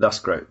 That's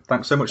great.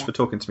 Thanks so much for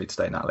talking to me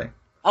today, Natalie.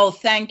 Oh,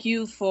 thank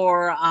you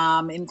for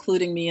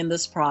including me in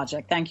this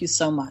project. Thank you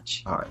so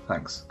much. All right,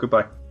 thanks.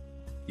 Goodbye.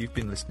 You've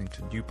been listening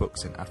to New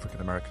Books in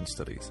African American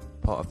Studies,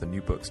 part of the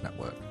New Books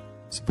Network.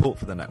 Support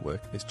for the network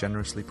is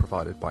generously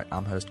provided by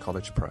Amherst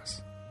College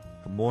Press.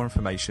 For more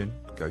information,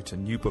 go to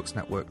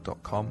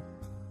newbooksnetwork.com,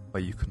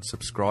 where you can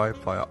subscribe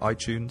via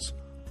iTunes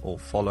or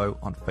follow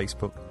on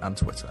Facebook and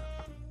Twitter.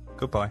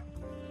 Goodbye.